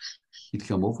 He'd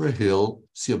come over a hill,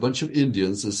 see a bunch of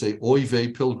Indians, and say, "Oy vey,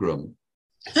 pilgrim."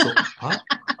 So I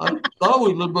thought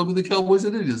we lived with the Cowboys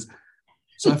and Indians.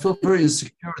 So I felt very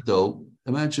insecure, though.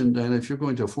 Imagine, Diana, if you're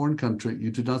going to a foreign country, you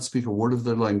do not speak a word of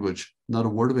their language, not a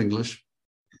word of English.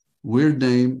 Weird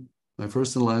name, my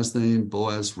first and last name,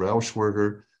 Boaz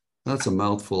Rauschwerger. That's a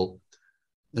mouthful.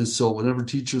 And so whenever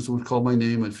teachers would call my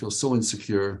name, I'd feel so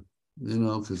insecure,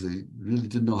 because they really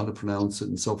didn't know how to pronounce it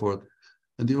and so forth.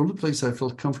 And the only place I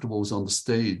felt comfortable was on the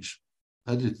stage.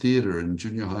 I did theater in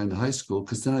junior high and high school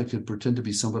because then I could pretend to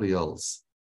be somebody else.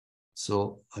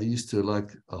 So I used to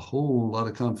lack a whole lot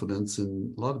of confidence,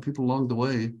 and a lot of people along the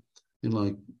way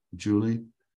like Julie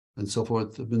and so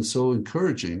forth, have been so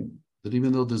encouraging that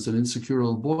even though there's an insecure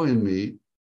little boy in me,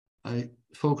 I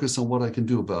focus on what I can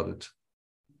do about it.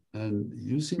 And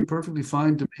you seem perfectly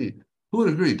fine to me. Who would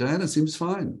agree? Diana seems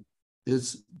fine.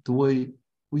 It's the way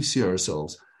we see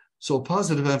ourselves. So a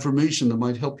positive affirmation that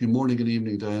might help you morning and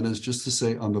evening, Diana, is just to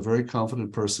say, I'm a very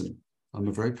confident person. I'm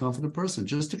a very confident person.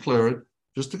 Just declare it.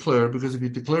 Just declare it, because if you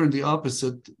declare the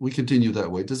opposite, we continue that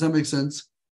way. Does that make sense?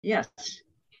 Yes.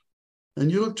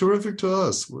 And you look terrific to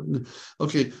us.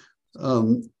 Okay.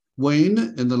 Wayne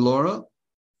and then Laura.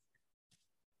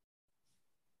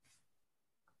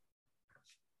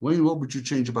 Wayne, what would you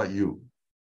change about you?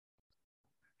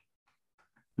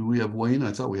 Do we have Wayne?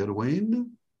 I thought we had a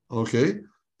Wayne. Okay.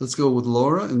 Let's go with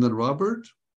Laura and then Robert.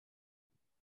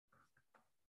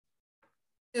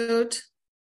 Mute.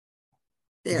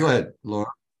 There. Go ahead,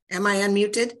 Laura. Am I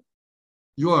unmuted?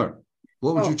 You are.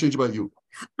 What would you change about you?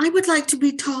 I would like to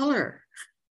be taller.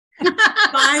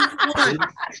 5'1".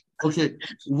 Okay.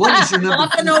 What is your number?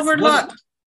 Often overlooked.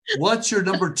 What's your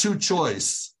number 2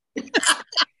 choice?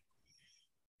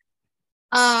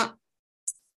 Oh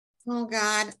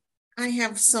God, I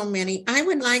have so many. I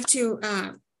would like to.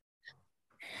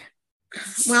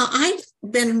 Well, I've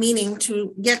been meaning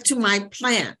to get to my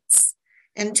plants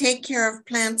and take care of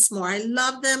plants more. I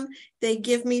love them. They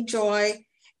give me joy.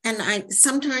 And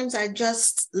sometimes I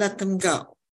just let them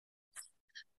go.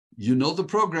 You know the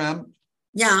program.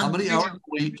 Yeah. How many hours a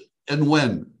week and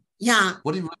when? Yeah.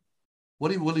 What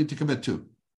are you willing to commit to?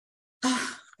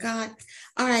 Oh, God.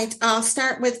 All right. I'll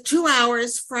start with 2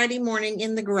 hours Friday morning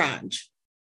in the garage.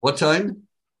 What time?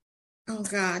 Oh,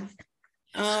 God.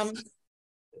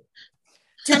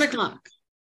 10 o'clock.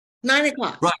 9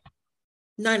 o'clock. Right.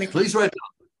 9 o'clock. Please write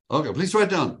down. Okay, please write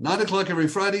down. 9 o'clock every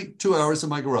Friday, 2 hours in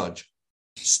my garage.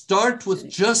 Start with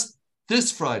just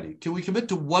this Friday. Can we commit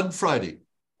to one Friday?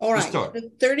 All right. Start. The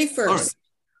 31st. All right.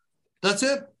 That's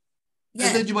it? Yeah.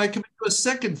 And then you might commit to a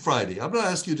second Friday. I'm not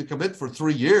asking you to commit for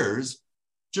 3 years.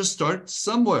 Just start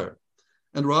somewhere.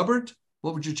 And Robert,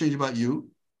 what would you change about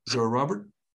you? Is there a Robert?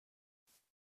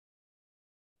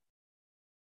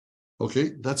 Okay,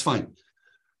 that's fine.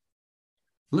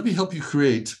 Let me help you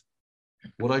create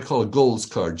what I call a goals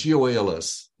card,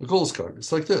 GOALS, a goals card.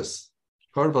 It's like this,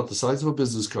 a card about the size of a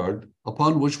business card,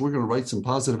 upon which we're going to write some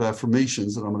positive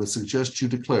affirmations that I'm going to suggest you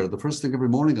declare the first thing every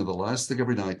morning and the last thing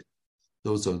every night.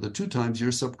 Those are the 2 times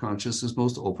your subconscious is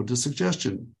most open to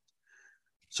suggestion.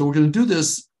 So we're going to do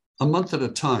this a month at a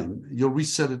time. You'll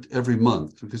reset it every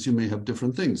month because you may have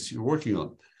different things you're working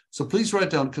on. So please write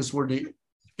down, because we're the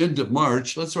end of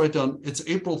March, let's write down, it's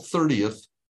April 30th.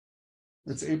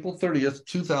 It's April 30th,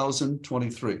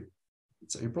 2023.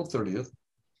 It's April 30th,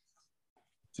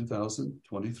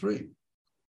 2023.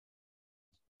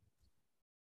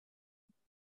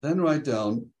 Then write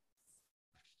down,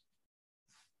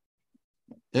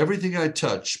 everything I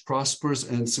touch prospers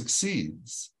and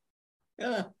succeeds.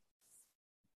 Yeah.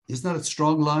 Isn't that a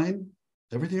strong line?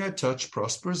 Everything I touch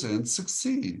prospers and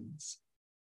succeeds.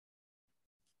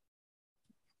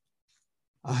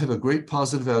 I have a great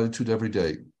positive attitude every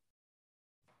day.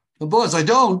 Well, Buzz, I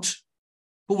don't.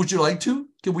 But would you like to?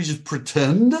 Can we just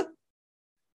pretend?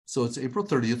 So it's April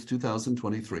 30th,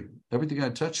 2023. Everything I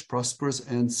touch prospers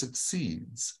and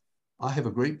succeeds. I have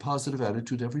a great positive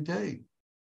attitude every day.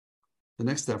 The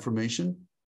next affirmation,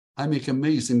 I make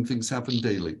amazing things happen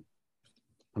daily.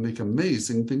 I make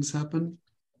amazing things happen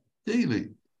daily.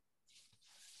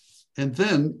 And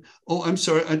then, oh, I'm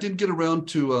sorry, I didn't get around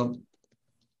to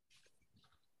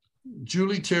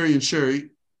Julie, Terry, and Sherry.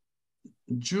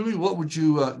 Julie, what would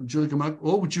you, Julie, come up?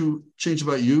 What would you change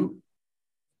about you?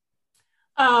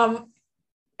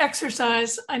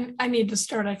 Exercise. I need to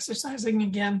start exercising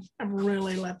again. I've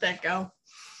really let that go.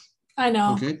 I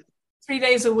know. Okay. 3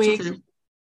 days a week. Okay.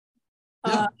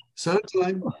 Yeah. Set a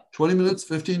time, 20 minutes,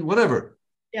 15, whatever.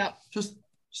 Yeah. Just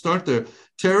start there.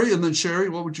 Terry and then Sherry,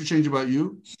 what would you change about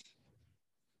you?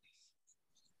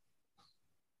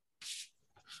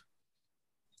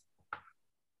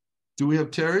 Do we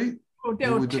have Terry? Oh,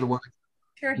 no. We did a one.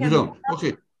 Terry, you don't.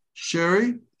 Okay.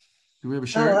 Sherry? Do we have a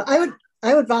Sherry?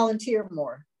 I would volunteer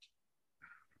more.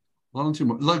 Volunteer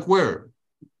more. Like where?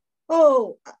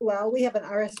 Oh, well, we have an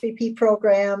RSVP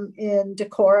program in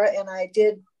Decorah, and I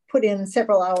did put in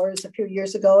several hours a few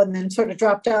years ago and then sort of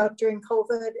dropped out during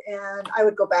COVID, and I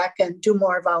would go back and do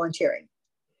more volunteering.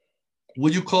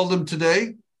 Will you call them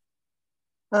today?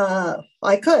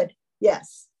 I could,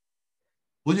 yes.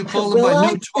 Will you call them by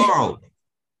noon tomorrow?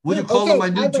 Will you call them by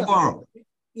noon tomorrow?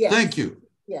 Yes. Thank you.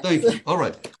 Yes. Thank you. All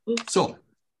right. So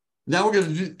now we're going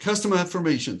to do custom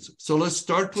affirmations. So let's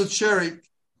start with Sherry.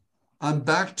 I'm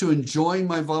back to enjoying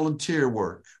my volunteer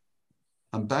work.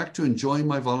 I'm back to enjoying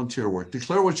my volunteer work.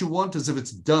 Declare what you want as if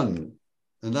it's done.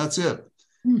 And that's it.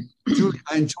 Julie,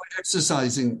 I enjoy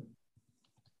exercising.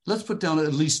 Let's put down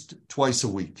at least twice a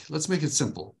week. Let's make it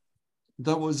simple.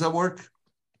 Does that work?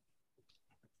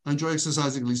 I enjoy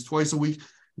exercising at least twice a week.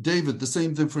 David, the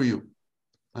same thing for you.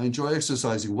 I enjoy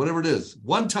exercising, whatever it is,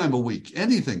 one time a week,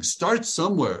 anything. Start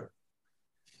somewhere.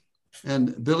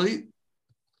 And Billy,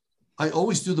 I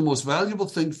always do the most valuable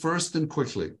thing first and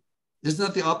quickly. Isn't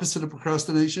that the opposite of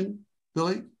procrastination,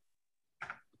 Billy?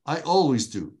 I always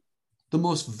do the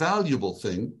most valuable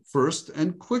thing first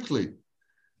and quickly.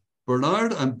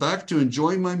 Bernard, I'm back to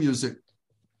enjoying my music.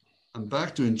 I'm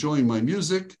back to enjoying my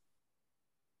music.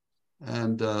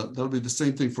 And that'll be the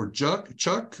same thing for Chuck.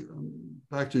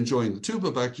 Back to enjoying the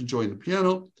tuba, back to enjoying the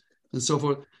piano, and so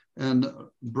forth. And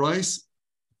Bryce,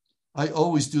 I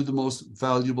always do the most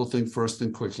valuable thing first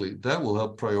and quickly. That will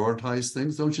help prioritize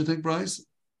things, don't you think, Bryce?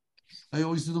 I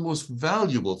always do the most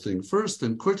valuable thing first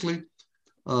and quickly.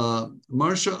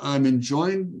 Marcia, I'm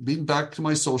enjoying being back to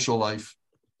my social life.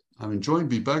 I'm enjoying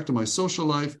being back to my social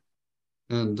life.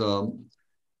 And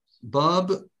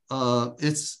Bob,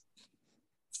 it's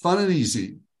fun and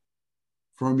easy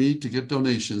for me to get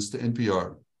donations to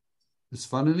NPR. It's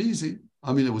fun and easy.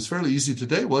 I mean, it was fairly easy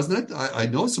today, wasn't it? I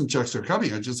know some checks are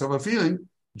coming. I just have a feeling.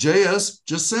 JS,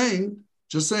 just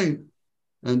saying.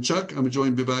 And Chuck, I'm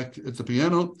enjoying being back at the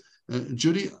piano.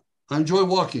 Judy, I enjoy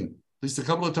walking at least a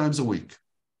couple of times a week.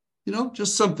 You know,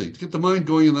 just something to get the mind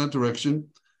going in that direction.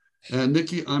 And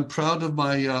Nikki, I'm proud of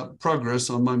my progress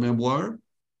on my memoir.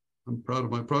 I'm proud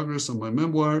of my progress on my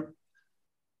memoir.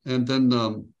 And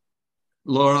then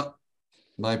Laura,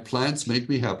 my plants make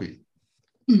me happy.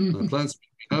 My plants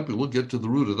make me happy. We'll get to the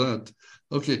root of that.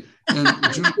 Okay. And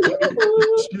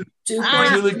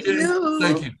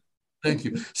Julie, thank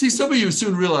you. See, some of you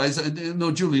soon realize, and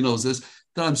no, Julie knows this,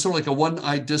 that I'm sort of like a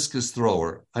one-eyed discus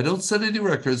thrower. I don't set any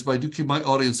records, but I do keep my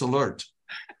audience alert.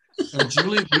 And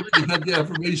Julie, we had the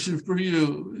affirmation for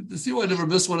you. See why I never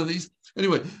miss one of these?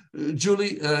 Anyway,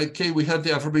 Julie, Kay, we had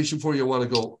the affirmation for you a while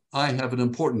ago. I have an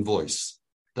important voice.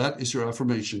 That is your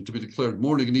affirmation to be declared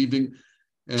morning and evening.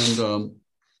 And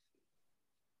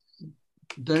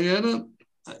Diana,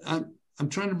 I'm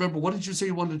trying to remember. What did you say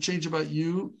you wanted to change about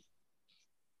you?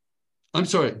 I'm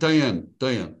sorry, Diane.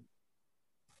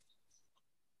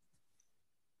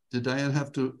 Did Diane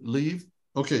have to leave?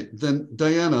 Okay, then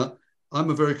Diana, I'm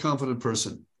a very confident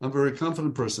person.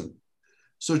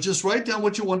 So just write down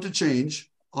what you want to change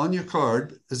on your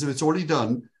card as if it's already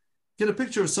done. Get a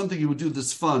picture of something you would do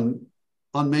that's fun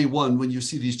on May 1 when you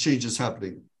see these changes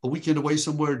happening. A weekend away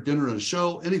somewhere, dinner and a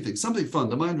show, anything, something fun.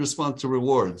 The mind responds to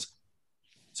rewards.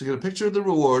 So get a picture of the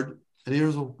reward, and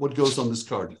here's what goes on this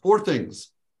card. 4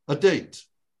 things. A date,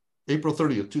 April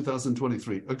 30th,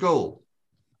 2023. A goal,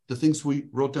 the things we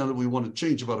wrote down that we want to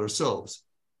change about ourselves.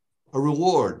 A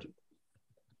reward,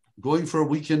 going for a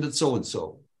weekend at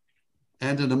so-and-so.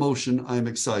 And an emotion, I'm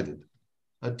excited.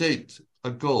 A date,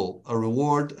 a goal, a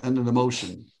reward, and an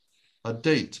emotion. A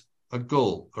date, a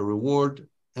goal, a reward,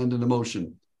 and an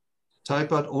emotion.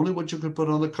 Type out only what you can put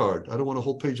on the card. I don't want a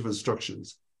whole page of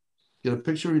instructions. Get a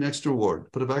picture of your next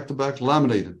reward. Put it back to back,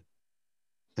 laminated.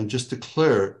 And just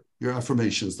declare your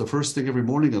affirmations. The first thing every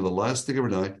morning and the last thing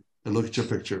every night. And look at your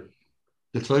picture.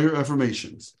 Declare your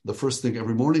affirmations. The first thing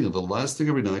every morning and the last thing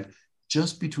every night.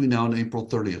 Just between now and April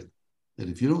 30th. And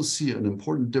if you don't see an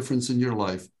important difference in your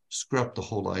life, scrap the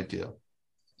whole idea.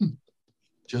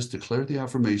 Just declare the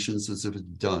affirmations as if it's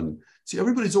done. See,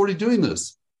 everybody's already doing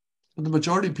this. But the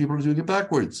majority of people are doing it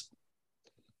backwards.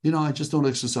 You know, I just don't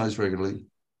exercise regularly.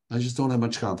 I just don't have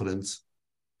much confidence.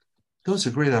 Those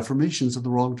are great affirmations in the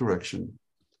wrong direction.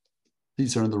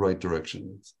 These are in the right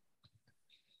directions.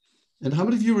 And how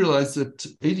many of you realize that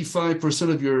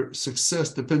 85% of your success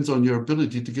depends on your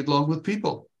ability to get along with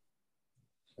people?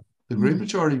 The great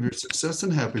majority of your success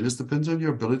and happiness depends on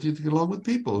your ability to get along with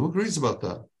people. Who agrees about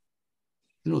that?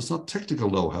 You know, it's not technical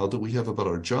know-how that we have about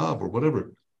our job or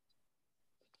whatever.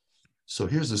 So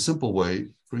here's a simple way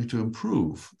for you to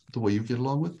improve the way you get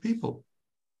along with people.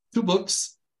 2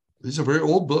 books. These are very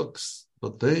old books,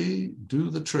 but they do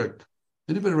the trick.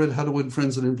 Anybody read How to Win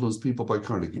Friends and Influence People by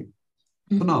Carnegie?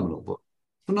 Phenomenal book.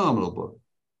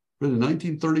 Written in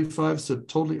 1935, so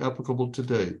totally applicable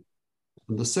today.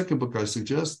 And the second book I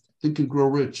suggest, Think and Grow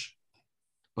Rich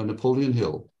by Napoleon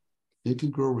Hill. Think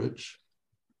and Grow Rich.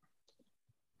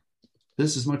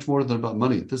 This is much more than about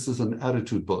money. This is an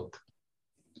attitude book.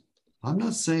 I'm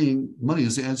not saying money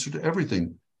is the answer to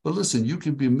everything, but listen, you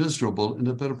can be miserable in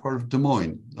the better part of Des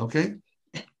Moines, okay?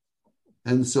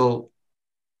 And so,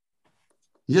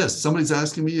 yes, somebody's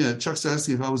asking me, Chuck's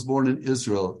asking if I was born in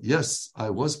Israel. Yes, I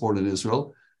was born in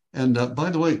Israel. And by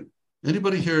the way,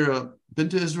 anybody here been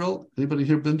to Israel? Anybody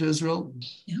here been to Israel?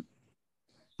 Yeah.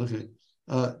 Okay.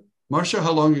 Marcia,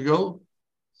 how long ago?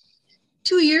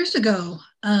 2 years ago,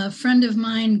 a friend of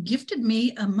mine gifted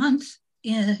me a month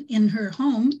in her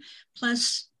home,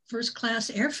 plus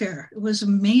first-class airfare. It was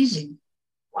amazing.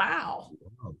 Wow.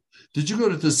 Did you go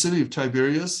to the city of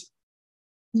Tiberias?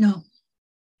 No.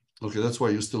 Okay, that's where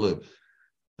I used to live.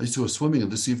 I used to go swimming in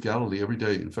the Sea of Galilee every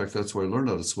day. In fact, that's where I learned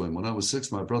how to swim. When I was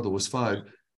 6, my brother was 5.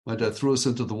 My dad threw us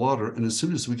into the water, and as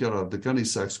soon as we got out of the gunny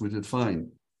sacks, we did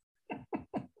fine.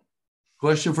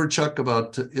 Question for Chuck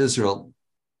about Israel.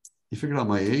 He figured out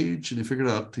my age, and he figured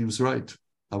out he was right.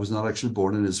 I was not actually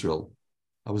born in Israel.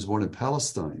 I was born in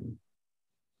Palestine.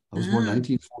 I was born in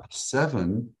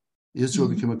 1947. Israel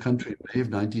became a country in May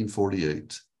of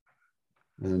 1948.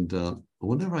 And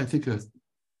whenever I think of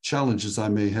challenges I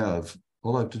may have,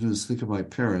 all I have to do is think of my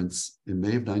parents in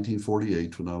May of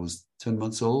 1948 when I was 10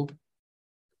 months old.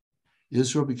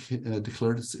 Israel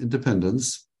declared its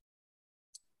independence.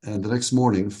 And the next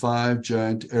morning, 5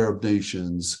 giant Arab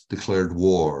nations declared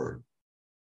war.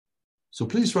 So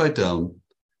please write down,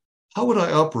 how would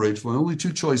I operate if my only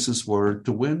 2 choices were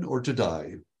to win or to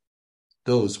die?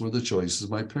 Those were the choices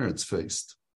my parents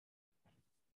faced.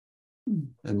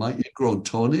 And my ingrown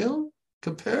toenail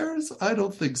compares? I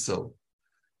don't think so.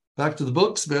 Back to the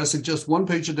books, may I suggest 1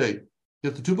 page a day?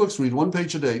 Get the 2 books, read 1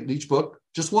 page a day in each book,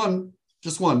 just one.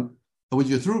 And when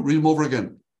you get through, read them over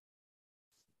again.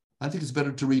 I think it's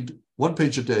better to read 1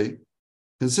 page a day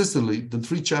consistently than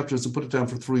 3 chapters and put it down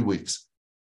for 3 weeks.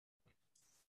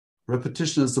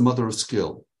 Repetition is the mother of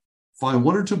skill. Find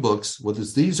 1 or 2 books, whether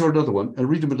it's these or another one, and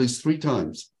read them at least 3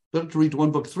 times. Better to read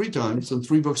 1 book 3 times than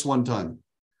 3 books 1 time.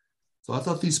 So I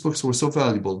thought these books were so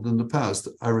valuable that in the past,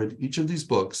 I read each of these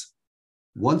books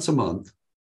once a month,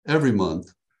 every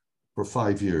month, for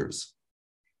 5 years.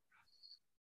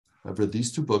 I've read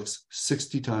these 2 books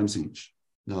 60 times each.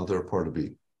 Now they're a part of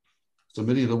me. So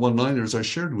many of the one-liners I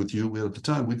shared with you at the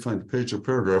time, we'd find a page or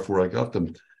paragraph where I got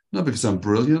them. Not because I'm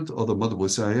brilliant, although Mother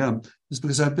would say I am. It's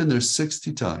because I've been there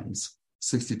 60 times.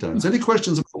 60 times. Any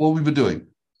questions about what we've been doing?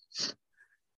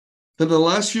 Then in the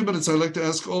last few minutes, I'd like to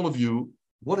ask all of you,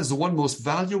 what is the one most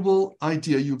valuable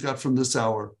idea you got from this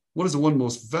hour? What is the one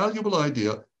most valuable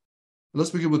idea?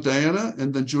 Let's begin with Diana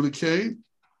and then Julie Kay.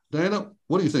 Diana,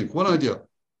 what do you think? One idea.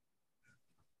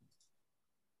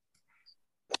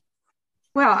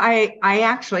 Well, I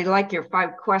actually like your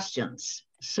 5 questions.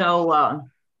 So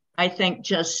I think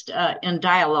just in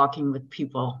dialoguing with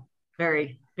people,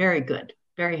 very, very good,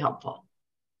 very helpful.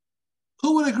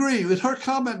 Who would agree? With her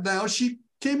comment now, she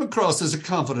came across as a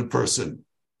confident person.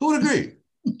 Who would agree?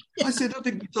 I say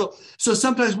nothing. So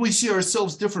sometimes we see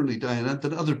ourselves differently, Diana,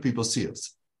 than other people see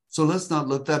us. So let's not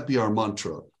let that be our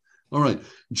mantra. All right.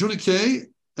 Julie Kay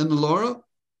and Laura,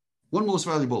 one most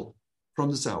valuable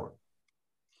from this hour.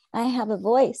 I have a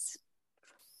voice.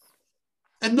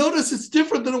 And notice it's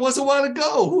different than it was a while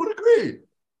ago. Who would agree?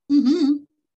 Mm-hmm.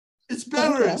 It's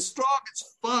better. It's strong.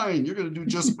 It's fine. You're going to do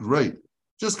just great.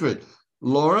 Just great.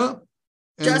 Laura?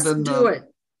 And just then, do it.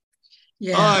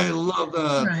 Yeah. I love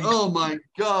that. Right. Oh, my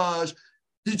gosh.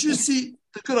 Did you see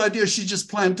the good idea she just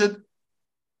planted?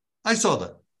 I saw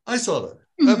that.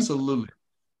 Mm-hmm. Absolutely.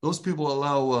 Those people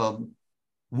allow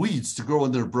weeds to grow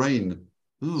in their brain.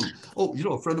 Ooh. Oh, you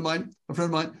know, a friend of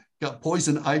mine got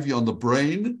poison ivy on the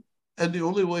brain, and the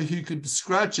only way he could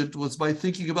scratch it was by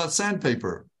thinking about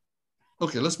sandpaper.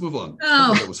 Okay, let's move on.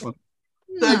 Oh, that was fun.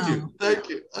 Thank you.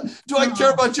 Do I care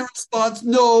about your response?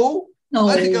 No.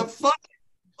 I think I'm funny.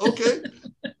 Okay.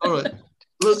 All right.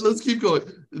 Let's keep going.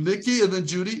 Nikki and then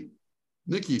Judy.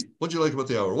 Nikki, what'd you like about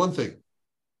the hour? One thing.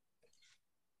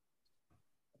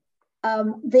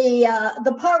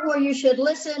 The part where you should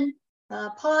listen,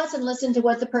 pause and listen to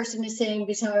what the person is saying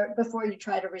before you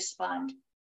try to respond.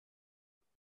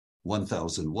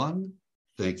 1001.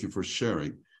 Thank you for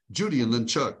sharing. Judy and then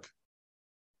Chuck.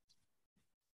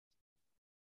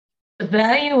 The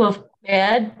value of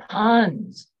bad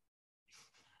puns.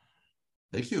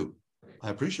 Thank you. I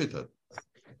appreciate that.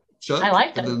 Chuck. I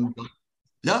like that.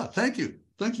 Yeah, thank you.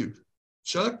 Thank you.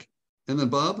 Chuck and then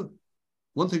Bob.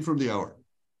 One thing from the hour.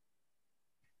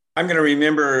 I'm going to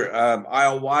remember,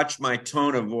 I'll watch my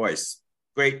tone of voice.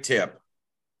 Great tip.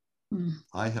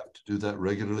 I have to do that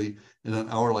regularly. In an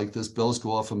hour like this, bells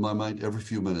go off in my mind every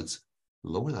few minutes.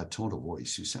 Lower that tone of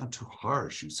voice. You sound too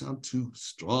harsh. You sound too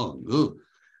strong. Ugh.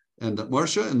 And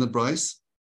Marcia and then Bryce.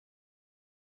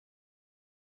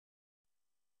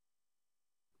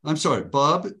 I'm sorry,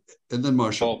 Bob and then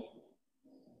Marcia.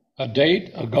 A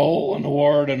date, a goal, an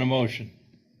award, and a motion.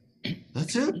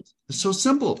 That's it. It's so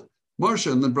simple.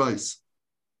 Marcia and then Bryce.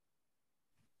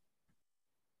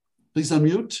 Please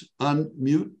unmute.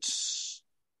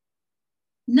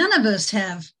 None of us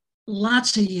have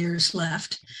lots of years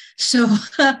left. So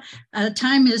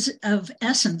time is of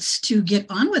essence to get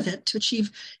on with it, to achieve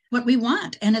what we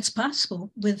want. And it's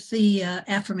possible with the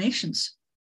affirmations.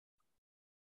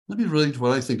 Let me relate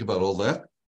what I think about all that.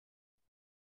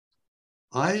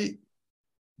 I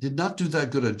did not do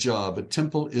that good a job at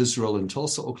Temple Israel in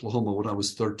Tulsa, Oklahoma when I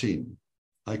was 13.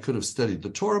 I could have studied the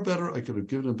Torah better. I could have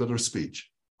given a better speech.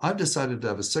 I've decided to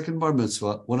have a second bar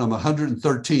mitzvah when I'm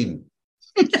 113.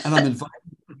 And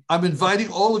I'm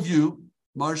inviting all of you,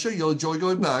 Marcia, you'll enjoy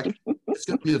going back. It's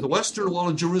going to be at the Western Wall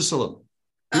in Jerusalem.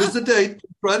 Here's the date.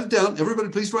 Write it down. Everybody,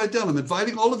 please write it down. I'm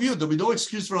inviting all of you. There'll be no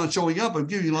excuse for not showing up. I'm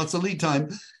giving you lots of lead time.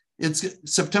 It's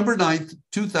September 9th,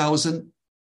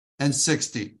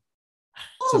 2060.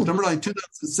 September 9th,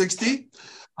 2060.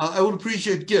 I would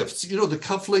appreciate gifts. You know, the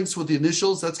cufflinks with the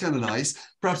initials, that's kind of nice.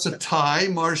 Perhaps a tie,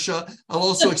 Marcia. I'll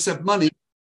also accept money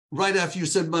right after you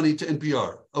send money to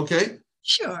NPR. Okay?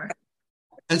 Sure.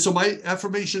 And so my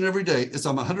affirmation every day is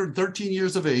I'm 113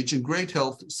 years of age in great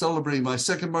health, celebrating my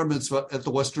second bar mitzvah at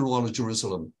the Western Wall of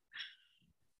Jerusalem.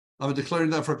 I've been declaring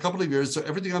that for a couple of years, so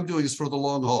everything I'm doing is for the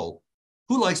long haul.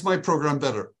 Who likes my program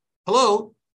better?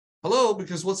 Hello? Hello?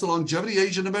 Because what's the longevity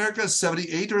age in America?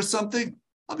 78 or something?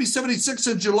 I'll be 76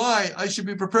 in July. I should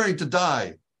be preparing to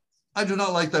die. I do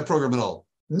not like that program at all.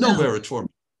 No merit for me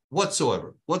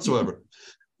whatsoever.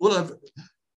 Well,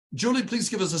 Julie, please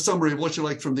give us a summary of what you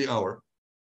liked from the hour.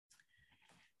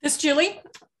 This Julie?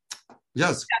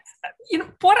 Yes. You know,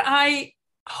 what I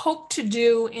hope to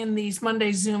do in these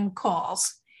Monday Zoom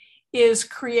calls is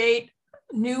create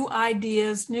new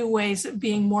ideas, new ways of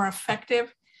being more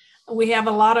effective. We have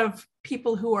a lot of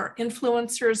people who are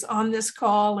influencers on this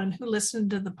call and who listen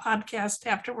to the podcast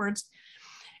afterwards.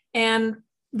 And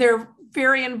they're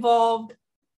very involved.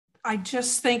 I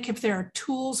just think if there are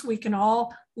tools we can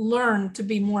all learn to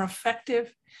be more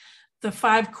effective, the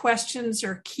 5 questions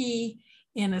are key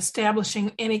in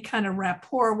establishing any kind of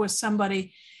rapport with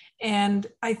somebody. And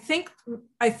I think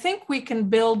we can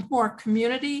build more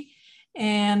community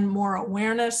and more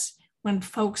awareness when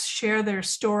folks share their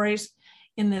stories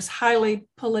in this highly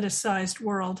politicized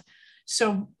world.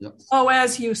 So,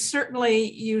 Boaz, you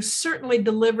certainly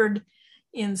delivered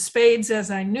in spades,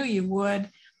 as I knew you would.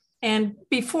 And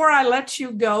before I let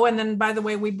you go, and then, by the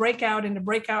way, we break out into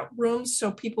breakout rooms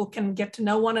so people can get to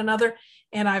know one another.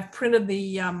 And I've printed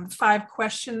the 5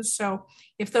 questions. So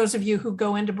if those of you who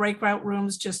go into breakout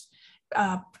rooms just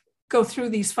go through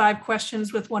these 5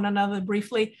 questions with one another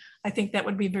briefly, I think that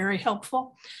would be very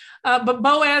helpful. But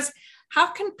Boaz, how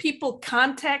can people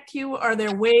contact you? Are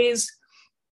there ways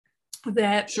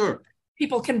that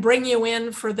people can bring you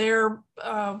in for their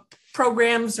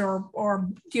programs, or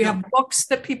do you have books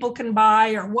that people can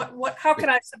buy, or what? How can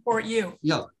I support you?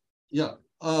 Yeah.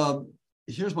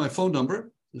 Here's my phone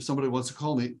number. If somebody wants to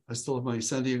call me, I still have my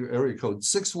San Diego area code,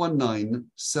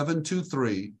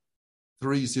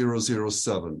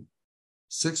 619-723-3007.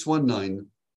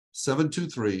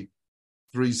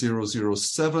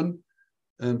 619-723-3007.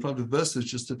 And probably the best is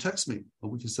just to text me,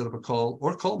 and we can set up a call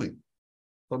or call me. If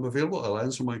I'm available, I'll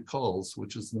answer my calls,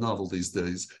 which is novel these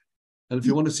days. And if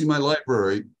you want to see my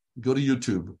library, go to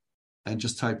YouTube and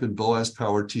just type in Boaz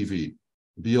Power TV,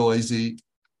 BOAZ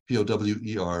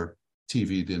POWER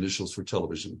TV, the initials for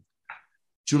television.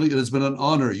 Julie, it has been an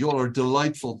honor. You all are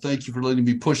delightful. Thank you for letting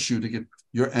me push you to get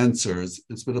your answers.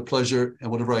 It's been a pleasure, and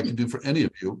whatever I can do for any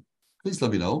of you, please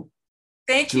let me know.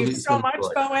 Thank you so much,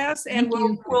 Boaz. And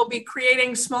we'll be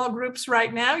creating small groups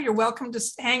right now. You're welcome to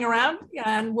hang around,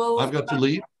 and I've got to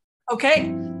leave.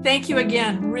 Okay. Thank you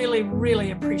again. Really,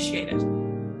 really appreciate it.